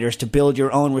aspirators to build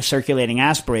your own recirculating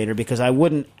aspirator, because I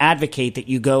wouldn't advocate that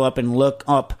you go up and look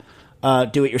up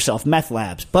do-it-yourself meth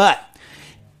labs. But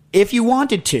if you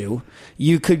wanted to,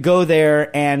 you could go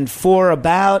there and for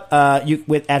about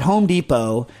at Home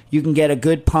Depot, you can get a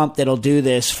good pump that'll do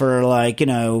this for like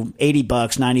 $80,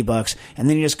 $90, and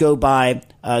then you just go buy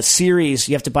a series.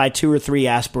 You have to buy 2 or 3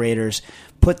 aspirators,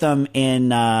 put them in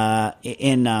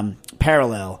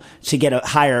parallel to get a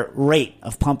higher rate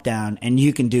of pump down, and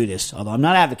you can do this. Although I'm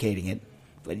not advocating it,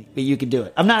 but you can do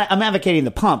it. I'm advocating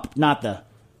the pump, not the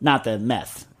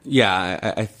meth.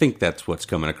 Yeah, I think that's what's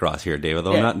coming across here, David,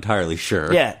 though I'm not entirely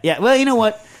sure. Yeah. Well, you know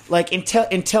what? Like,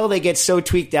 until they get so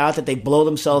tweaked out that they blow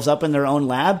themselves up in their own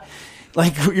lab,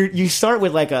 like, you start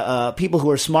with, like, people who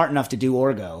are smart enough to do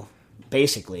orgo,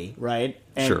 basically, right?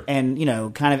 And, sure.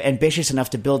 And, kind of ambitious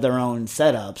enough to build their own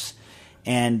setups.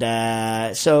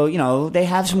 And so, they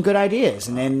have some good ideas,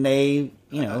 and then they...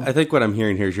 I think what I'm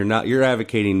hearing here is you're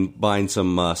advocating buying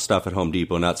some stuff at Home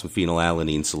Depot, not some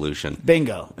phenylalanine solution.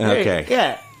 Bingo. Okay.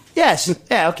 Yeah. Yes.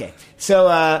 Yeah. Okay. So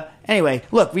anyway,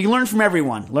 look, we learn from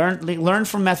everyone. Learn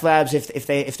from meth labs if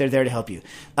they're there to help you.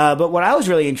 But what I was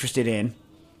really interested in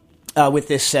with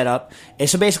this setup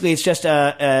is, so basically it's just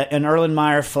an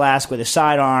Erlenmeyer flask with a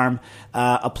sidearm,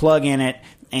 a plug in it,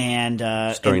 and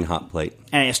stirring hot plate.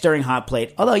 And a stirring hot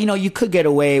plate. Although you could get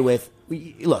away with.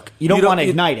 Look, you don't want to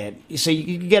ignite it, so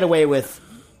you could get away with.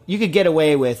 You could get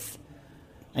away with.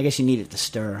 I guess you need it to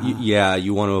stir. Huh? Yeah,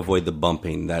 you want to avoid the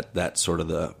bumping. That's sort of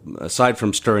the, aside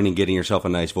from stirring and getting yourself a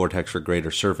nice vortex or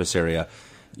greater surface area,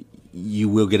 you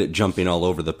will get it jumping all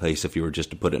over the place if you were just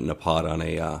to put it in a pot on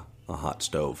a hot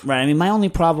stove. Right. I mean, my only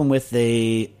problem with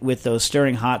those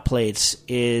stirring hot plates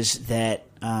is that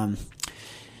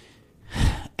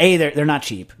they're not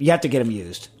cheap. You have to get them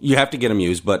used. You have to get them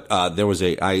used, but there was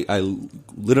I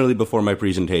literally before my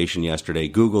presentation yesterday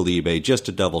Googled eBay just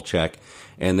to double check,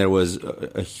 and there was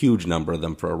a huge number of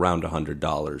them for around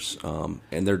 $100,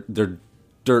 and they're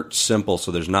dirt simple,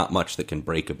 so there's not much that can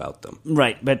break about them.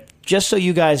 Right, but just so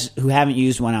you guys who haven't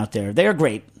used one out there, they are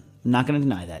great. I'm not going to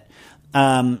deny that.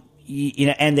 And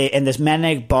this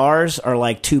magnetic bars are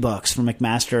like $2 from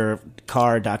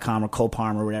McMasterCar.com or Cole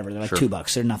Parm or whatever. They're like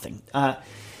 $2. They're nothing.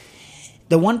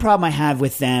 The one problem I have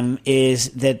with them is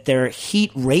that their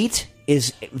heat rate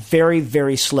is very,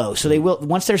 very slow. So they will,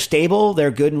 once they're stable,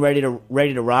 they're good and ready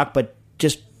to rock. But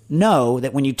just know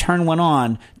that when you turn one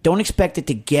on, don't expect it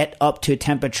to get up to a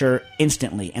temperature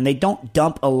instantly. And they don't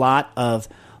dump a lot of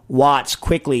watts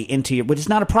quickly into your, which is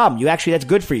not a problem. That's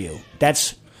good for you.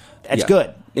 That's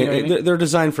good. You know what I mean? They're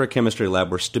designed for a chemistry lab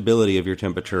where stability of your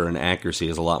temperature and accuracy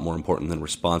is a lot more important than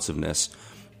responsiveness.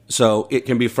 So it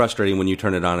can be frustrating when you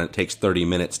turn it on and it takes 30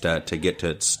 minutes to get to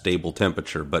its stable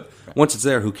temperature. But once it's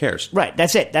there, who cares? Right,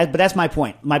 that's it. But that's my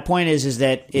point. My point is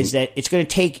that it's going to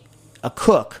take a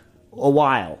cook a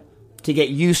while to get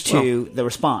used to the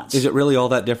response. Is it really all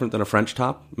that different than a French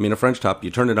top? I mean, a French top,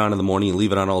 you turn it on in the morning, you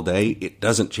leave it on all day. It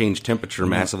doesn't change temperature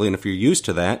massively. And if you're used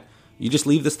to that, you just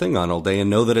leave this thing on all day and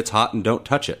know that it's hot and don't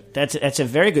touch it. That's a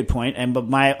very good point. But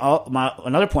my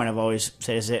another point I've always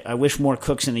said is that I wish more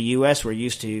cooks in the U.S. were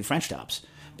used to French tops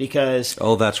because.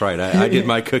 Oh, that's right. I did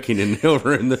my cooking with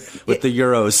the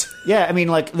Euros. Yeah,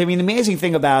 the amazing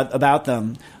thing about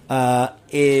them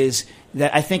is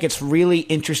that I think it's really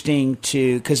interesting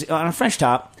because on a French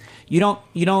top you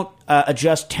don't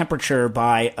adjust temperature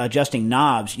by adjusting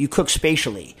knobs. You cook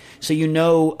spatially, so you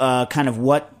know kind of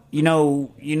what. You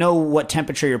know what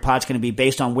temperature your pot's going to be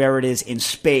based on where it is in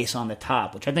space on the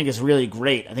top, which I think is really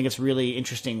great. I think it's a really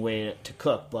interesting way to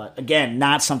cook. But again,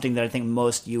 not something that I think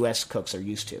most U.S. cooks are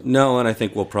used to. No, and I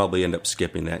think we'll probably end up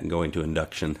skipping that and going to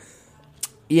induction.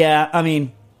 Yeah,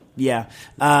 yeah.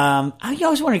 I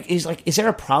always wonder, is there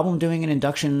a problem doing an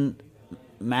induction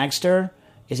magster?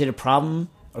 Is it a problem,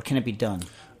 or can it be done?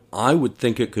 I would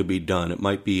think it could be done. It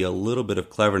might be a little bit of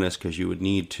cleverness because you would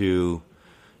need to...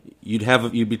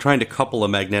 You'd be trying to couple a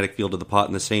magnetic field to the pot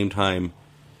and at the same time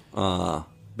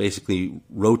basically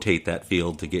rotate that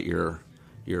field to get your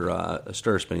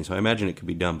stir spinning. So I imagine it could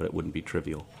be done, but it wouldn't be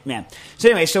trivial. Yeah. So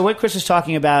anyway, what Chris was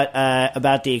talking about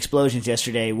the explosions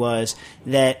yesterday was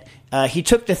that he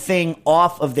took the thing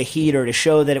off of the heater to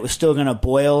show that it was still going to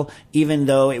boil, even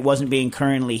though it wasn't being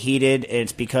currently heated.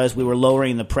 It's because we were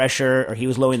lowering the pressure, or he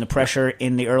was lowering the pressure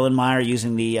in the Erlenmeyer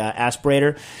using the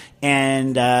aspirator,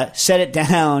 and set it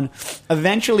down.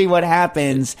 Eventually what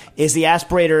happens is the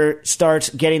aspirator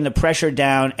starts getting the pressure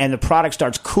down and the product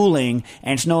starts cooling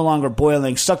and it's no longer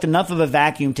boiling. Sucked enough of a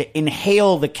vacuum to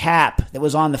inhale the cap that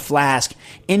was on the flask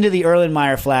into the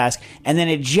Erlenmeyer flask and then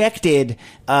ejected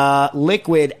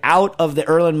liquid out of the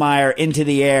Erlenmeyer into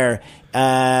the air.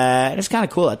 It's kind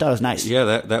of cool. I thought it was nice.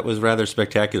 Yeah, that was rather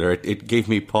spectacular. It gave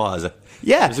me pause.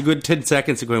 Yeah. It was a good 10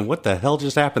 seconds of going, what the hell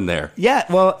just happened there? Yeah,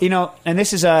 well, and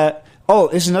this is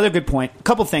this is another good point. A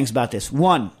couple things about this.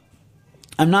 One,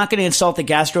 I'm not going to insult the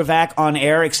GastroVac on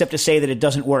air except to say that it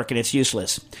doesn't work and it's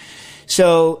useless.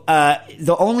 So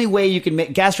the only way you can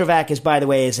make GastroVac is, by the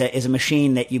way, is a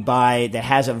machine that you buy that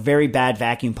has a very bad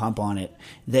vacuum pump on it.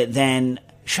 That then,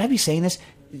 should I be saying this?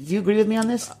 Do you agree with me on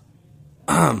this?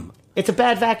 It's a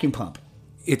bad vacuum pump.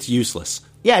 It's useless.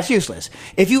 Yeah, it's useless.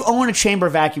 If you own a chamber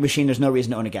vacuum machine, there's no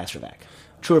reason to own a GastroVac.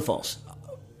 True or false?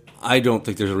 I don't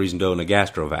think there's a reason to own a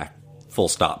GastroVac. Full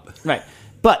stop. Right.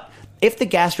 But if the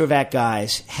GastroVac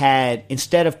guys had,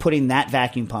 instead of putting that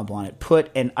vacuum pump on it,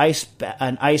 put an ice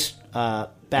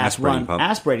bath run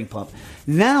aspirating pump,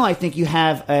 now I think you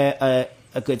have a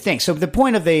good thing. So the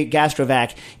point of the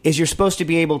GastroVac is you're supposed to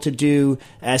be able to do,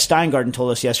 as Steingarten told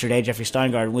us yesterday, Jeffrey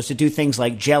Steingarten, was to do things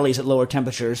like jellies at lower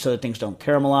temperatures so that things don't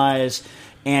caramelize,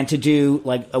 and to do,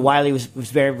 like, Wiley was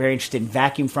very, very interested in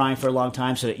vacuum frying for a long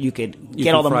time so that you could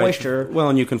get all the moisture. Well,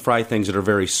 and you can fry things that are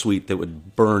very sweet that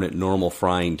would burn at normal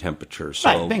frying temperatures.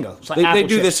 So right, bingo. Like they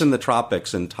do this in the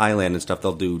tropics in Thailand and stuff.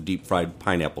 They'll do deep-fried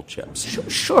pineapple chips.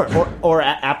 Sure. Or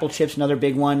apple chips, another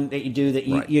big one that you do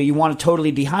that you want to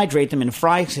totally dehydrate them in a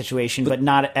frying situation, but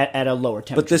not at a lower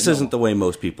temperature. But this isn't the way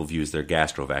most people view their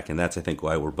GastroVac, and that's, I think,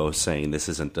 why we're both saying this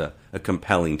isn't a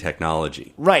compelling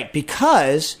technology. Right,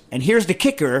 because, and here's the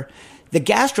kicker, the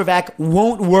GastroVac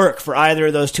won't work for either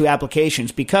of those two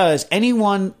applications because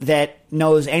anyone that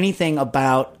knows anything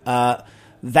about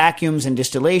vacuums and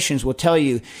distillations will tell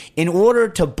you in order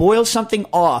to boil something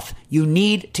off, you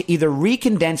need to either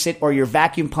recondense it or your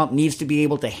vacuum pump needs to be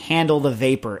able to handle the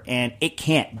vapor, and it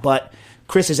can't. But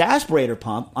Chris's aspirator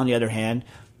pump, on the other hand,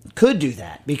 could do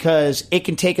that because it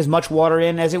can take as much water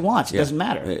in as it wants. It doesn't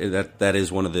matter. That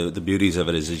is one of the beauties of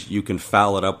it is you can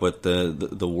foul it up with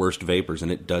the worst vapors,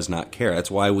 and it does not care.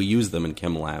 That's why we use them in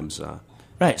chem labs.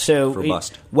 Right, so for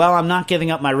bust. While I'm not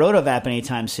giving up my Rotovap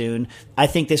anytime soon, I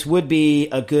think this would be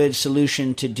a good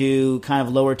solution to do kind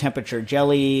of lower temperature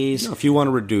jellies. If you want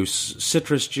to reduce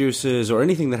citrus juices or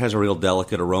anything that has a real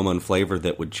delicate aroma and flavor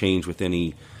that would change with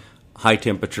any high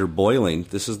temperature boiling,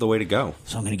 this is the way to go.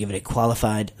 So I'm going to give it a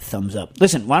qualified thumbs up.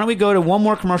 Listen, why don't we go to one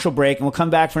more commercial break and we'll come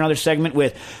back for another segment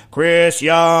with Chris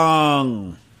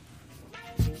Young.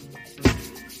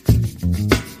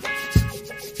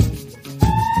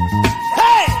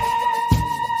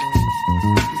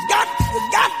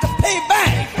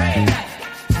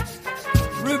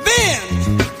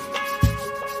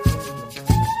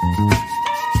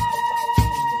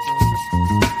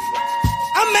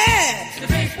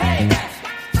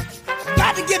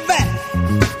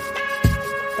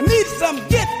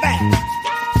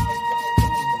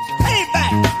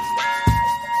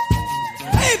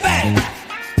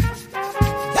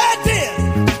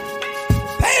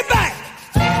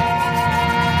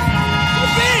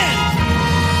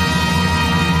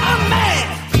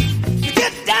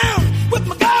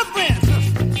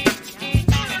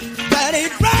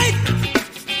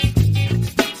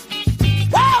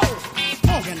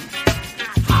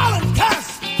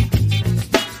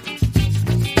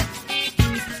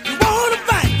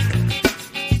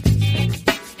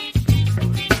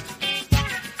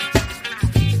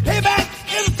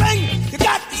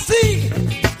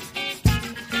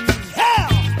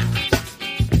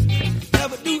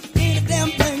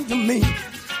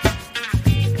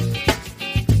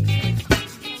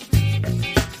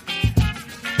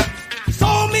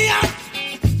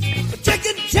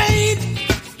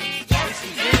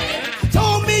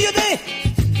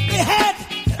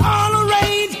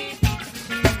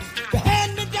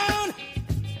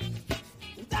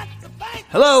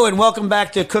 Hello and welcome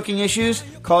back to Cooking Issues.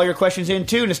 Call your questions in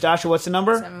too. Nastasha, what's the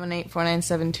number?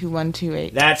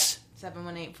 718-497-2128. That's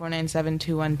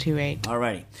 718-497-2128. all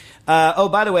righty.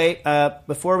 By the way,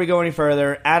 before we go any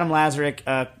further, Adam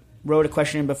Lazarick wrote a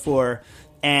question in before,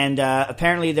 and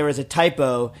apparently there was a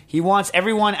typo. He wants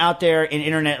everyone out there in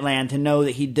internet land to know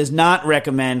that he does not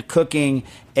recommend cooking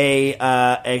a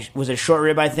short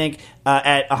rib, I think,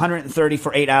 at 130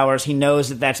 for 8 hours. He knows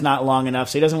that that's not long enough,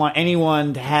 so he doesn't want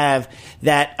anyone to have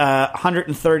that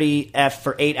 130 F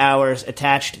for 8 hours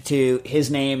attached to his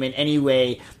name in any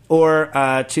way, or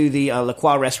to the La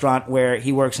Croix restaurant where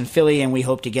he works in Philly, and we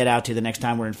hope to get out to the next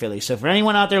time we're in Philly. So for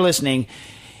anyone out there listening,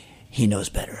 he knows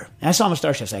better. And I saw him at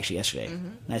Star Chefs actually yesterday. Mm-hmm.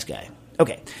 Nice guy.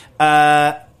 Okay.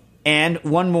 And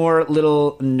one more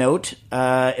little note,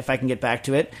 if I can get back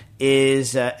to it,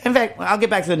 is, in fact, I'll get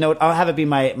back to the note. I'll have it be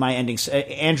my ending.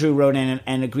 Andrew wrote in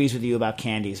and agrees with you about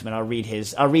candies, but I'll read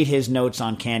his notes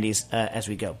on candies as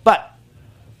we go. But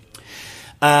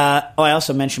I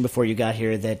also mentioned before you got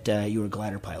here that you were a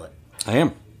glider pilot. I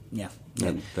am. Yeah.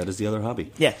 That is the other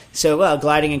hobby. Yeah. So,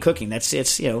 gliding and cooking.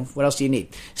 What else do you need?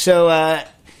 So,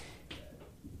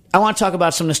 I want to talk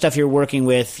about some of the stuff you're working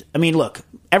with. I mean, look,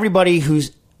 everybody who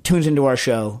tunes into our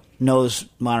show knows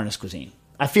modernist cuisine.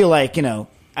 I feel like,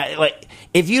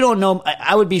 if you don't know,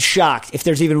 I would be shocked if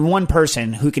there's even one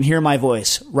person who can hear my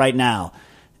voice right now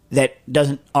that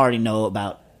doesn't already know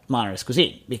about modernist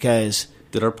cuisine, because...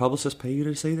 Did our publicist pay you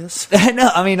to say this?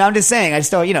 No, I mean, I'm just saying. I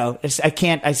still, I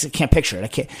can't picture it. I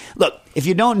can't. Look, if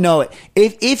you don't know it,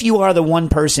 if you are the one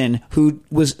person who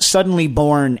was suddenly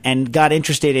born and got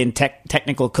interested in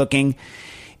technical cooking,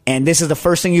 and this is the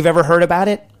first thing you've ever heard about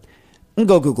it,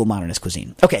 go Google modernist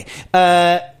cuisine. Okay,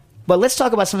 but let's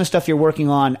talk about some of the stuff you're working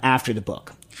on after the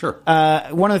book. Sure.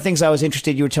 One of the things I was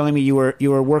interested, you were telling me you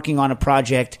were working on a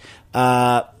project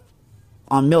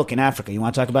on milk in Africa. You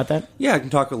want to talk about that? Yeah, I can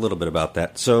talk a little bit about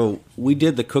that. So we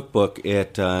did the cookbook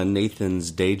at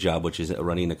Nathan's day job, which is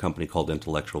running a company called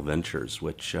Intellectual Ventures,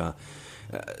 which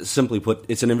simply put,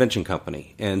 it's an invention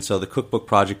company. And so the cookbook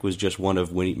project was just one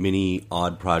of many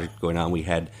odd projects going on. We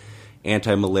had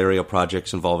anti-malaria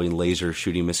projects involving laser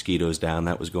shooting mosquitoes down.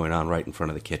 That was going on right in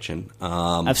front of the kitchen.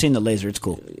 I've seen the laser. It's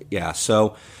cool. Yeah,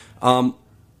 so...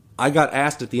 I got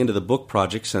asked at the end of the book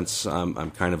project, since I'm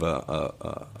kind of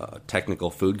a technical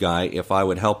food guy, if I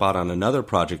would help out on another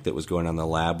project that was going on in the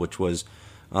lab, which was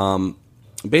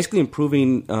basically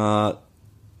improving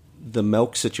the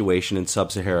milk situation in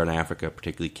sub-Saharan Africa,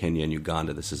 particularly Kenya and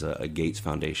Uganda. This is a Gates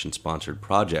Foundation-sponsored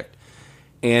project.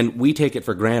 And we take it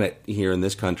for granted here in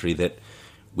this country that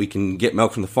we can get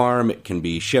milk from the farm, it can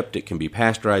be shipped, it can be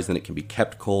pasteurized, then it can be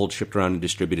kept cold, shipped around and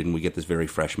distributed, and we get this very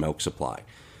fresh milk supply.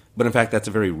 But in fact, that's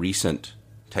a very recent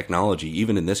technology.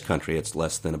 Even in this country, it's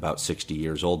less than about 60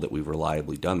 years old that we've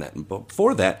reliably done that. And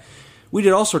before that, we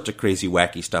did all sorts of crazy,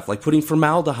 wacky stuff, like putting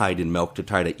formaldehyde in milk to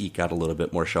try to eke out a little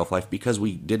bit more shelf life because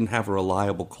we didn't have a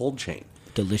reliable cold chain.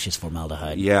 Delicious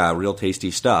formaldehyde. Yeah, real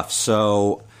tasty stuff.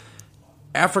 So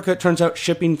Africa, it turns out,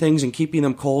 shipping things and keeping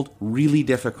them cold, really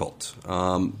difficult.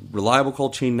 Reliable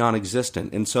cold chain,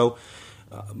 non-existent. And so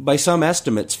by some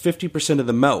estimates, 50% of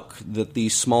the milk that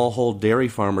these smallhold dairy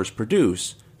farmers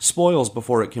produce spoils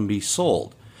before it can be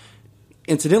sold.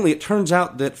 Incidentally, it turns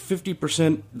out that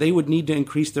 50%, they would need to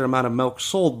increase their amount of milk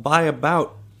sold by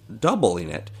about doubling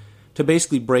it to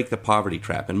basically break the poverty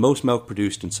trap. And most milk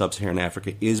produced in sub-Saharan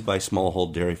Africa is by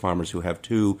smallhold dairy farmers who have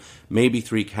 2, maybe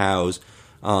 3 cows,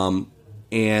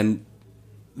 and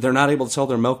they're not able to sell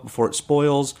their milk before it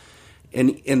spoils.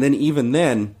 And then even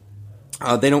then,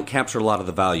 they don't capture a lot of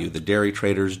the value. The dairy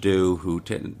traders do,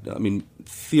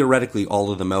 theoretically,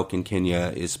 all of the milk in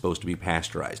Kenya is supposed to be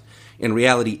pasteurized. In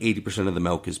reality, 80% of the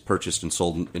milk is purchased and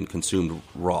sold and consumed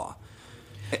raw.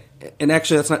 And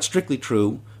actually, that's not strictly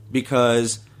true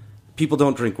because people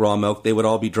don't drink raw milk. They would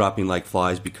all be dropping like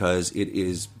flies because it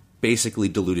is basically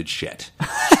diluted shit.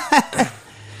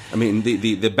 I mean,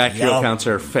 the bacterial counts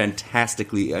are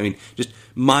fantastically, just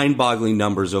mind-boggling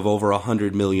numbers of over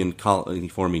 100 million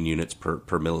colony-forming units per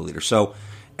milliliter. So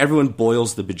everyone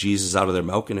boils the bejesus out of their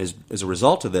milk, and as a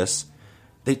result of this,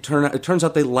 it turns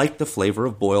out they like the flavor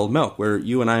of boiled milk, where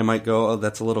you and I might go, oh,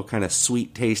 that's a little kind of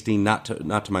sweet tasting, not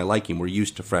to my liking. We're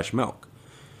used to fresh milk.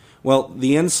 Well,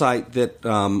 the insight that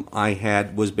I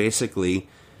had was basically,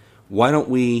 why don't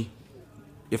we,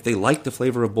 if they like the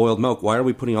flavor of boiled milk, why are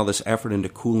we putting all this effort into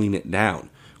cooling it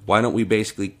down? Why don't we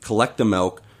basically collect the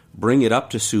milk, bring it up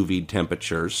to sous vide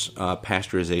temperatures,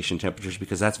 pasteurization temperatures,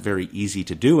 because that's very easy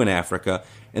to do in Africa,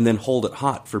 and then hold it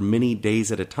hot for many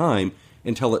days at a time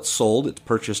until it's sold, it's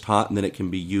purchased hot, and then it can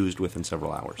be used within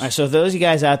several hours. All right, so those of you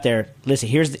guys out there, listen,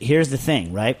 here's the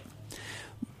thing, right?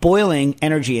 Boiling,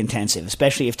 energy intensive,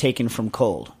 especially if taken from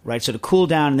cold, right? So to cool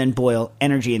down and then boil,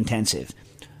 energy intensive.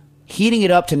 Heating it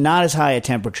up to not as high a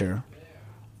temperature,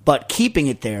 but keeping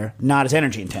it there, not as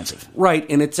energy intensive. Right,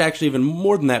 and it's actually even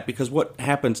more than that, because what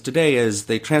happens today is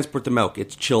they transport the milk,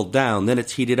 it's chilled down, then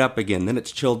it's heated up again, then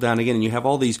it's chilled down again, and you have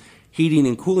all these heating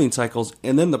and cooling cycles,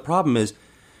 and then the problem is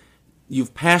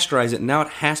you've pasteurized it, and now it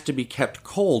has to be kept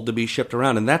cold to be shipped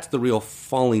around, and that's the real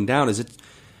falling down, is it's,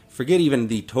 forget even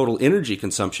the total energy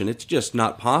consumption, it's just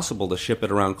not possible to ship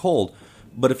it around cold.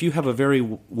 But if you have a very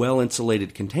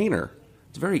well-insulated container,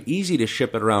 it's very easy to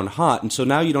ship it around hot, and so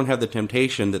now you don't have the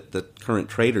temptation that the current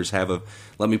traders have of,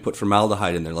 let me put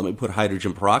formaldehyde in there, let me put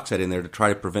hydrogen peroxide in there to try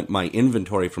to prevent my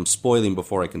inventory from spoiling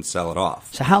before I can sell it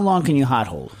off. So how long can you hot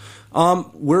hold?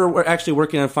 We're actually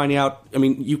working on finding out,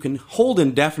 you can hold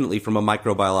indefinitely from a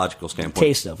microbiological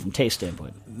standpoint. From taste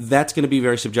standpoint. That's going to be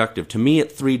very subjective. To me,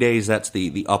 at 3 days, that's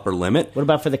the upper limit. What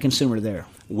about for the consumer there?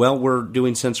 Well, we're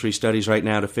doing sensory studies right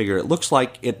now to figure, it looks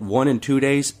like at 1 and 2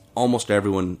 days, almost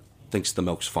everyone thinks the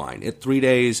milk's fine. At 3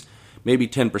 days, maybe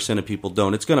 10% of people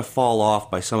don't. It's going to fall off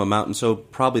by some amount, and so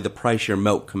probably the price your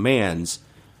milk commands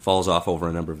falls off over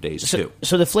a number of days, too.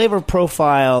 So the flavor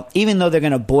profile, even though they're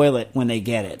going to boil it when they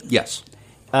get it, yes,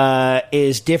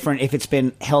 is different if it's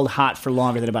been held hot for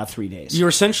longer than about 3 days. You're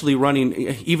essentially running,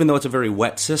 even though it's a very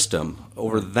wet system,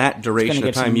 over that duration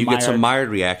of time, you get some mired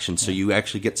reactions, so you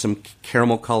actually get some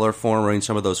caramel color forming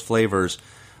some of those flavors.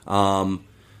 The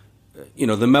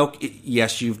milk,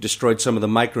 yes, you've destroyed some of the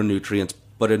micronutrients,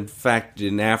 but in fact,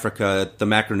 in Africa, the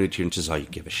macronutrients is all you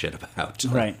give a shit about.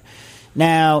 Right.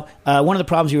 Now, one of the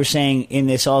problems you were saying in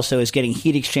this also is getting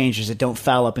heat exchangers that don't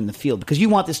foul up in the field, because you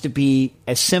want this to be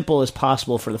as simple as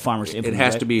possible for the farmers to implement. It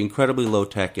has to be incredibly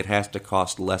low-tech. It has to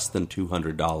cost less than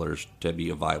 $200 to be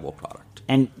a viable product.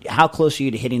 And how close are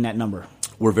you to hitting that number?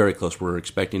 We're very close. We're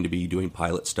expecting to be doing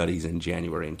pilot studies in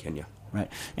January in Kenya.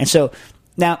 Right. And so,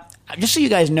 now, just so you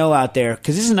guys know out there,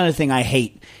 because this is another thing I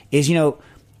hate, is,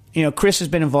 Chris has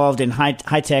been involved in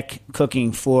high-tech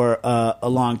cooking for a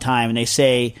long time, and they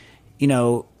say,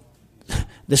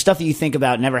 the stuff that you think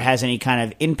about never has any kind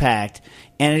of impact.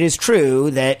 And it is true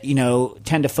that,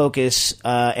 tend to focus,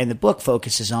 and the book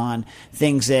focuses on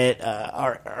things that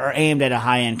are aimed at a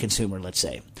high-end consumer, let's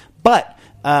say. But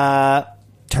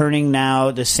turning now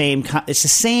it's the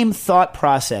same thought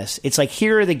process. It's like,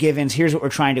 here are the givens, here's what we're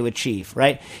trying to achieve,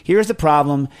 right? Here's the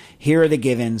problem, here are the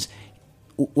givens.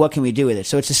 What can we do with it?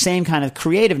 So it's the same kind of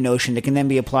creative notion that can then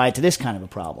be applied to this kind of a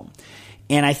problem.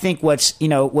 And I think what's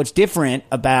different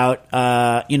about,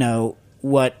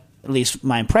 what, at least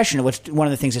my impression of what's one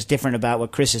of the things that's different about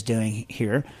what Chris is doing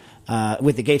here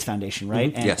with the Gates Foundation, right?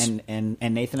 Mm-hmm. And, yes.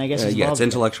 And Nathan, I guess, is yeah, involved.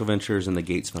 it's Intellectual Ventures and the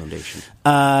Gates Foundation.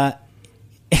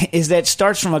 is that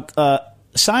starts from a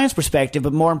science perspective,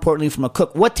 but more importantly from a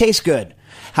cook. What tastes good?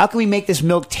 How can we make this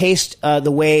milk taste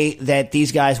the way that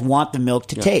these guys want the milk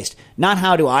to taste? Not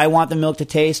how do I want the milk to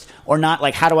taste, or not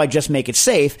like how do I just make it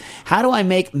safe? How do I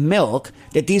make milk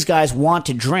that these guys want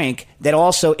to drink that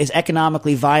also is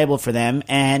economically viable for them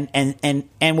and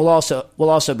will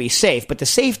also be safe? But the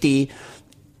safety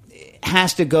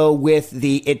has to go with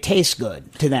it tastes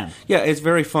good to them. Yeah, it's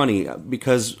very funny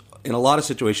because in a lot of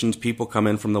situations, people come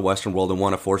in from the Western world and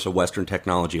want to force a Western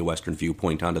technology, a Western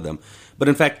viewpoint onto them. But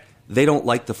in fact, they don't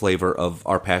like the flavor of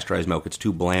our pasteurized milk. It's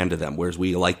too bland to them, whereas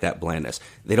we like that blandness.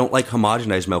 They don't like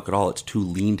homogenized milk at all. It's too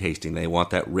lean tasting. They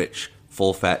want that rich,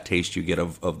 full-fat taste you get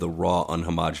of the raw,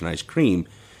 unhomogenized cream.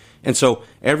 And so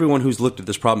everyone who's looked at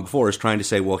this problem before is trying to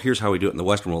say, well, here's how we do it in the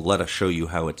Western world. Let us show you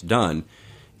how it's done.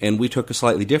 And we took a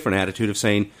slightly different attitude of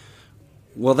saying,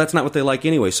 well, that's not what they like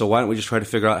anyway, so why don't we just try to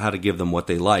figure out how to give them what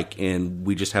they like? And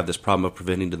we just have this problem of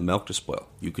preventing the milk to spoil.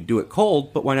 You could do it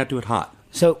cold, but why not do it hot?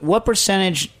 So what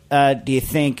percentage do you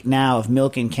think now of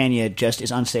milk in Kenya just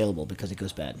is unsaleable because it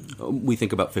goes bad? We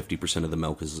think about 50% of the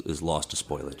milk is lost to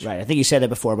spoilage. Right. I think you said that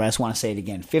before, but I just want to say it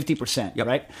again. 50%, Yep.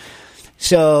 right?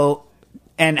 So,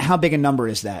 and how big a number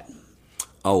is that?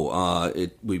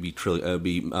 It would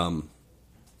be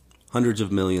hundreds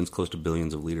of millions, close to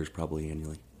billions of liters probably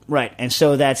annually. Right, and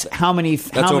so that's how many?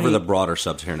 That's over the broader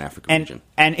sub-Saharan Africa region.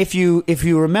 And if you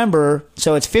remember,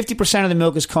 so it's 50% of the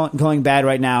milk is going bad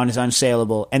right now and is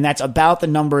unsaleable, and that's about the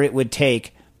number it would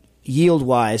take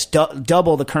yield-wise,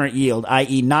 double the current yield,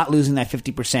 i.e. not losing that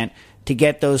 50% to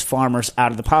get those farmers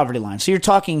out of the poverty line. So you're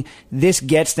talking this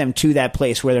gets them to that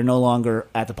place where they're no longer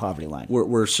at the poverty line.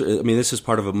 This is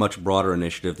part of a much broader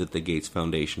initiative that the Gates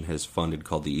Foundation has funded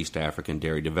called the East African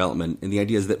Dairy Development, and the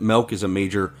idea is that milk is a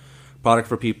major product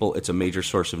for people. It's a major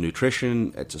source of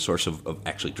nutrition. It's a source of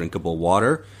actually drinkable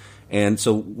water. And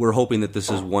so we're hoping that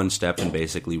this is one step in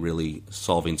basically really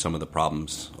solving some of the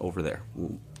problems over there.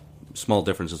 Small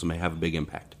differences may have a big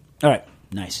impact. All right.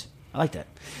 Nice. I like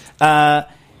that.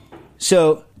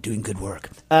 So, doing good work.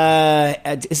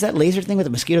 Is that laser thing with the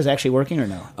mosquitoes actually working or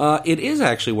no? It is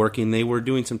actually working. They were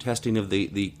doing some testing of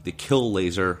the kill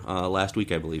laser last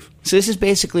week, I believe. So this is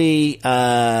basically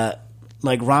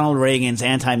like Ronald Reagan's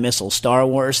anti-missile Star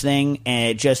Wars thing, and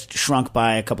it just shrunk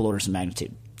by a couple orders of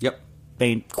magnitude. Yep. I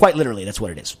mean, quite literally, that's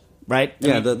what it is, right?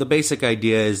 The basic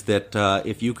idea is that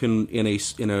if you can, in a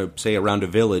say around a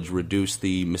village, reduce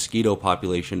the mosquito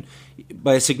population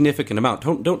by a significant amount,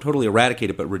 don't totally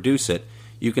eradicate it, but reduce it,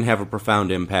 you can have a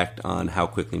profound impact on how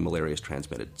quickly malaria is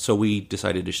transmitted. So we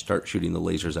decided to start shooting the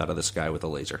lasers out of the sky with a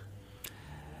laser.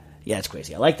 Yeah, it's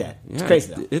crazy. I like that. It's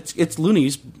crazy, though. It's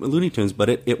Looney Tunes, but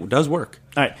it does work.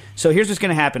 All right, so here's what's going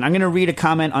to happen. I'm going to read a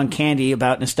comment on candy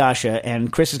about Nastasha,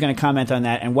 and Chris is going to comment on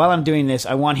that. And while I'm doing this,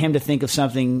 I want him to think of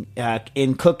something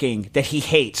in cooking that he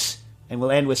hates, and we'll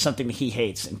end with something that he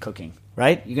hates in cooking.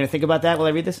 Right? You going to think about that while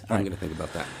I read this? I'm going to think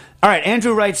about that. All right,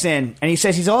 Andrew writes in, and he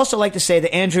says he's also like to say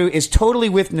that Andrew is totally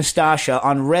with Nastasha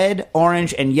on red,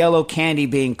 orange, and yellow candy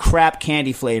being crap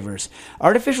candy flavors.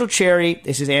 Artificial cherry,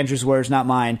 this is Andrew's words, not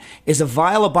mine, is a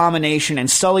vile abomination and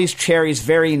sullies cherry's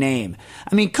very name.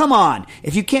 I mean, come on.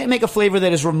 If you can't make a flavor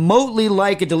that is remotely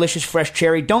like a delicious fresh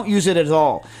cherry, don't use it at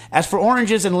all. As for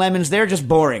oranges and lemons, they're just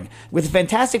boring. With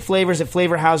fantastic flavors at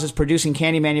flavor houses producing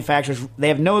candy manufacturers, they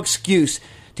have no excuse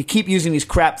to keep using these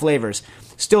crap flavors.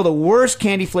 Still, the worst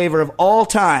candy flavor of all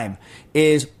time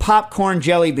is popcorn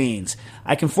jelly beans.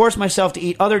 I can force myself to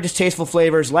eat other distasteful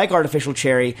flavors like artificial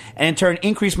cherry and in turn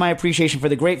increase my appreciation for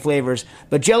the great flavors,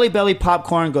 but Jelly Belly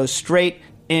popcorn goes straight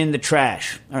in the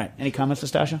trash. All right, any comments,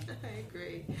 Nastasha? I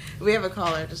agree. We have a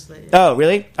caller just like... Oh,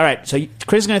 really? All right, so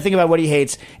Chris is going to think about what he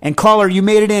hates. And caller, you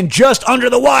made it in just under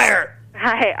the wire!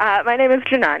 Hi, my name is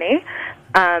Janani.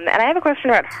 And I have a question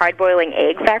about hard-boiling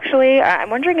eggs, actually. I'm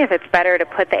wondering if it's better to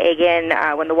put the egg in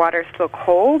when the water is still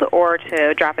cold or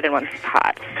to drop it in once it's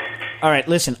hot. All right,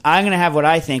 listen, I'm going to have what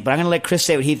I think, but I'm going to let Chris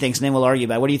say what he thinks, and then we'll argue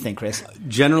about it. What do you think, Chris?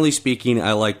 Generally speaking,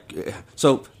 I like...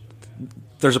 So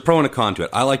there's a pro and a con to it.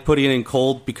 I like putting it in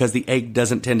cold because the egg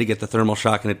doesn't tend to get the thermal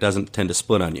shock and it doesn't tend to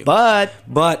split on you. But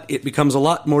it becomes a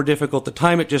lot more difficult to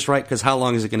time it just right because how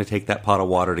long is it going to take that pot of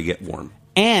water to get warm?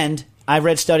 And I've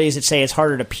read studies that say it's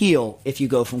harder to peel if you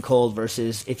go from cold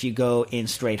versus if you go in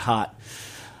straight hot.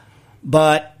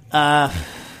 But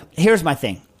here's my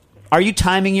thing. Are you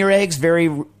timing your eggs very,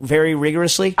 very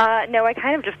rigorously? No, I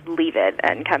kind of just leave it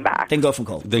and come back. Then go from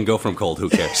cold. Who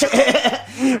cares?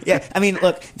 Yeah, I mean,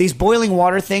 look, these boiling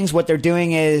water things, what they're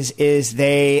doing is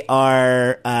they're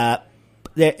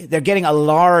they're getting a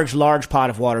large pot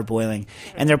of water boiling,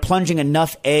 and they're plunging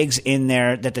enough eggs in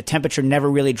there that the temperature never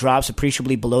really drops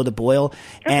appreciably below the boil,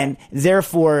 and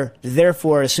therefore,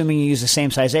 assuming you use the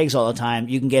same size eggs all the time,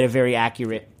 you can get a very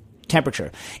accurate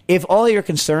temperature. If all you're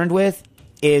concerned with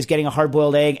is getting a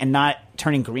hard-boiled egg and not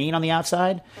turning green on the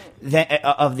outside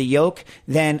of the yolk,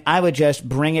 then I would just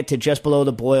bring it to just below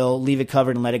the boil, leave it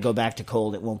covered, and let it go back to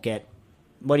cold. It won't get...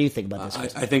 What do you think about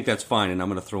this? I think that's fine, and I'm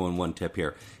going to throw in one tip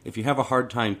here. If you have a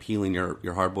hard time peeling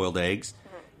your hard-boiled eggs,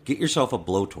 get yourself a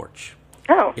blowtorch.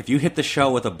 Oh. If you hit the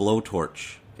shell with a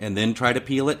blowtorch and then try to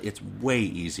peel it, it's way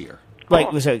easier.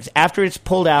 Like, so after it's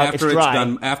pulled out, it's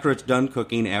dry. After it's done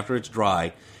cooking, after it's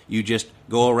dry, you just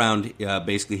go around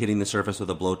basically hitting the surface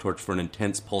with a blowtorch for an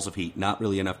intense pulse of heat, not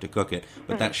really enough to cook it,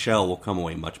 but that shell will come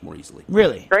away much more easily.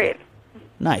 Really? Great.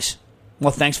 Nice.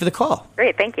 Well, thanks for the call.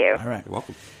 Great, thank you. All right. You're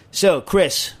welcome. So,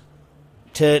 Chris,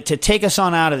 to take us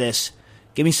on out of this,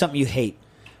 give me something you hate.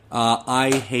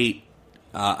 I hate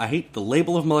the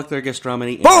label of molecular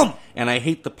gastronomy. Boom! And I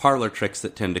hate the parlor tricks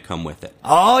that tend to come with it.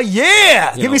 Oh,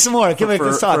 yeah! Give me some more.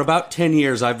 Let's talk. For about 10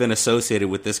 years, I've been associated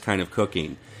with this kind of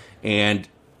cooking. And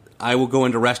I will go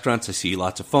into restaurants, I see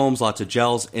lots of foams, lots of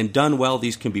gels, and done well,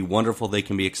 these can be wonderful, they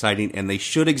can be exciting, and they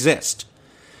should exist.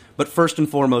 But first and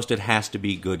foremost, it has to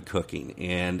be good cooking.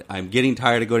 And I'm getting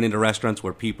tired of going into restaurants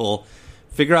where people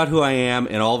figure out who I am,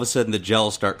 and all of a sudden the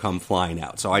gels start come flying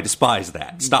out. So I despise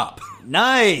that. Stop.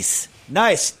 Nice.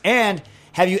 And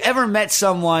have you ever met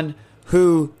someone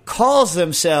who calls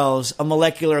themselves a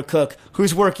molecular cook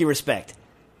whose work you respect?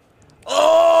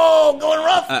 Oh, going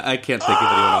rough. I can't think of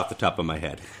anyone off the top of my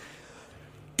head.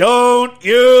 Don't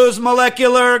use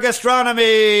molecular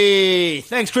gastronomy.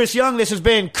 Thanks, Chris Young. This has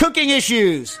been Cooking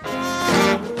Issues.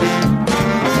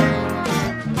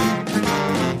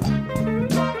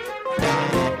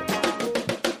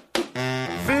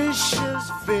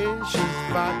 Fishes,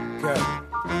 vodka.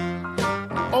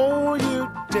 Oh, you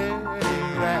dirty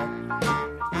rat.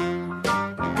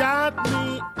 Got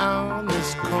me on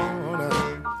this corner,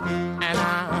 and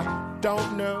I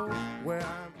don't know where I'm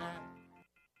at.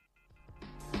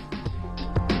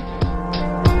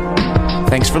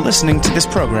 Thanks for listening to this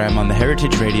program on the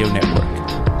Heritage Radio Network.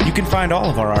 You can find all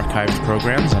of our archived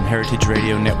programs on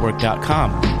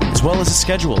heritageradionetwork.com, as well as a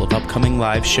schedule of upcoming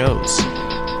live shows.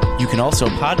 You can also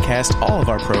podcast all of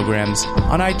our programs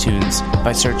on iTunes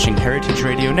by searching Heritage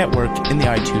Radio Network in the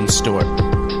iTunes Store.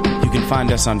 You can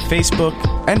find us on Facebook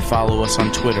and follow us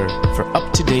on Twitter for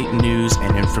up-to-date news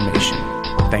and information.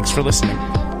 Thanks for listening.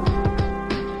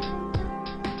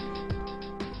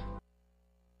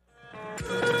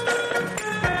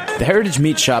 The Heritage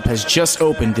Meat Shop has just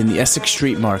opened in the Essex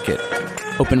Street Market.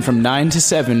 Open from 9 to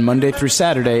 7 Monday through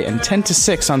Saturday and 10 to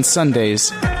 6 on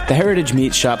Sundays, the Heritage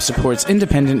Meat Shop supports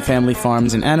independent family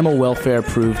farms and animal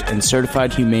welfare-approved and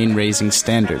certified humane raising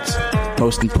standards.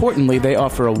 Most importantly, they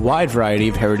offer a wide variety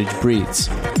of heritage breeds.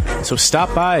 So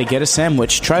stop by, get a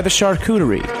sandwich, try the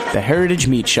charcuterie, the Heritage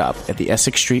Meat Shop at the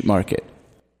Essex Street Market.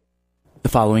 The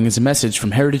following is a message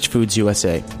from Heritage Foods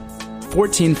USA.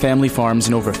 14 family farms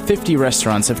and over 50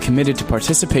 restaurants have committed to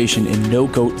participation in No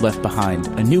Goat Left Behind,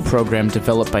 a new program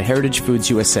developed by Heritage Foods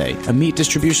USA, a meat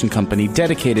distribution company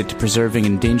dedicated to preserving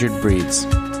endangered breeds.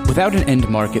 Without an end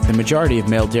market, the majority of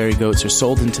male dairy goats are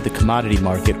sold into the commodity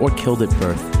market or killed at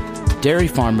birth. Dairy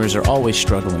farmers are always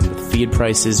struggling with feed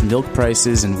prices, milk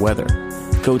prices, and weather.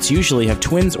 Goats usually have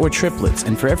twins or triplets,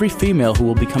 and for every female who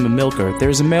will become a milker, there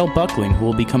is a male buckling who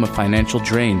will become a financial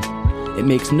drain. It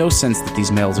makes no sense that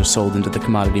these males are sold into the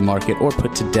commodity market or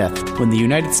put to death when the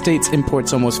United States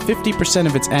imports almost 50%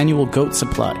 of its annual goat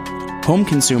supply. Home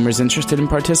consumers interested in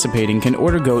participating can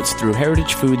order goats through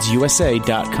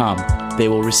heritagefoodsusa.com. They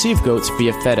will receive goats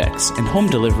via FedEx, and home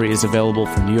delivery is available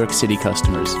for New York City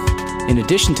customers. In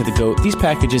addition to the goat, these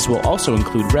packages will also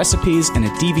include recipes and a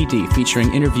DVD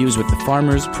featuring interviews with the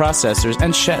farmers, processors,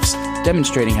 and chefs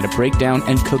demonstrating how to break down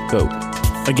and cook goat.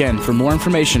 Again, for more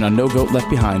information on No Goat Left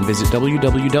Behind, visit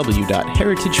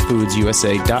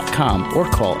www.heritagefoodsusa.com or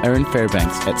call Erin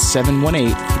Fairbanks at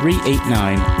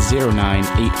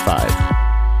 718-389-0985.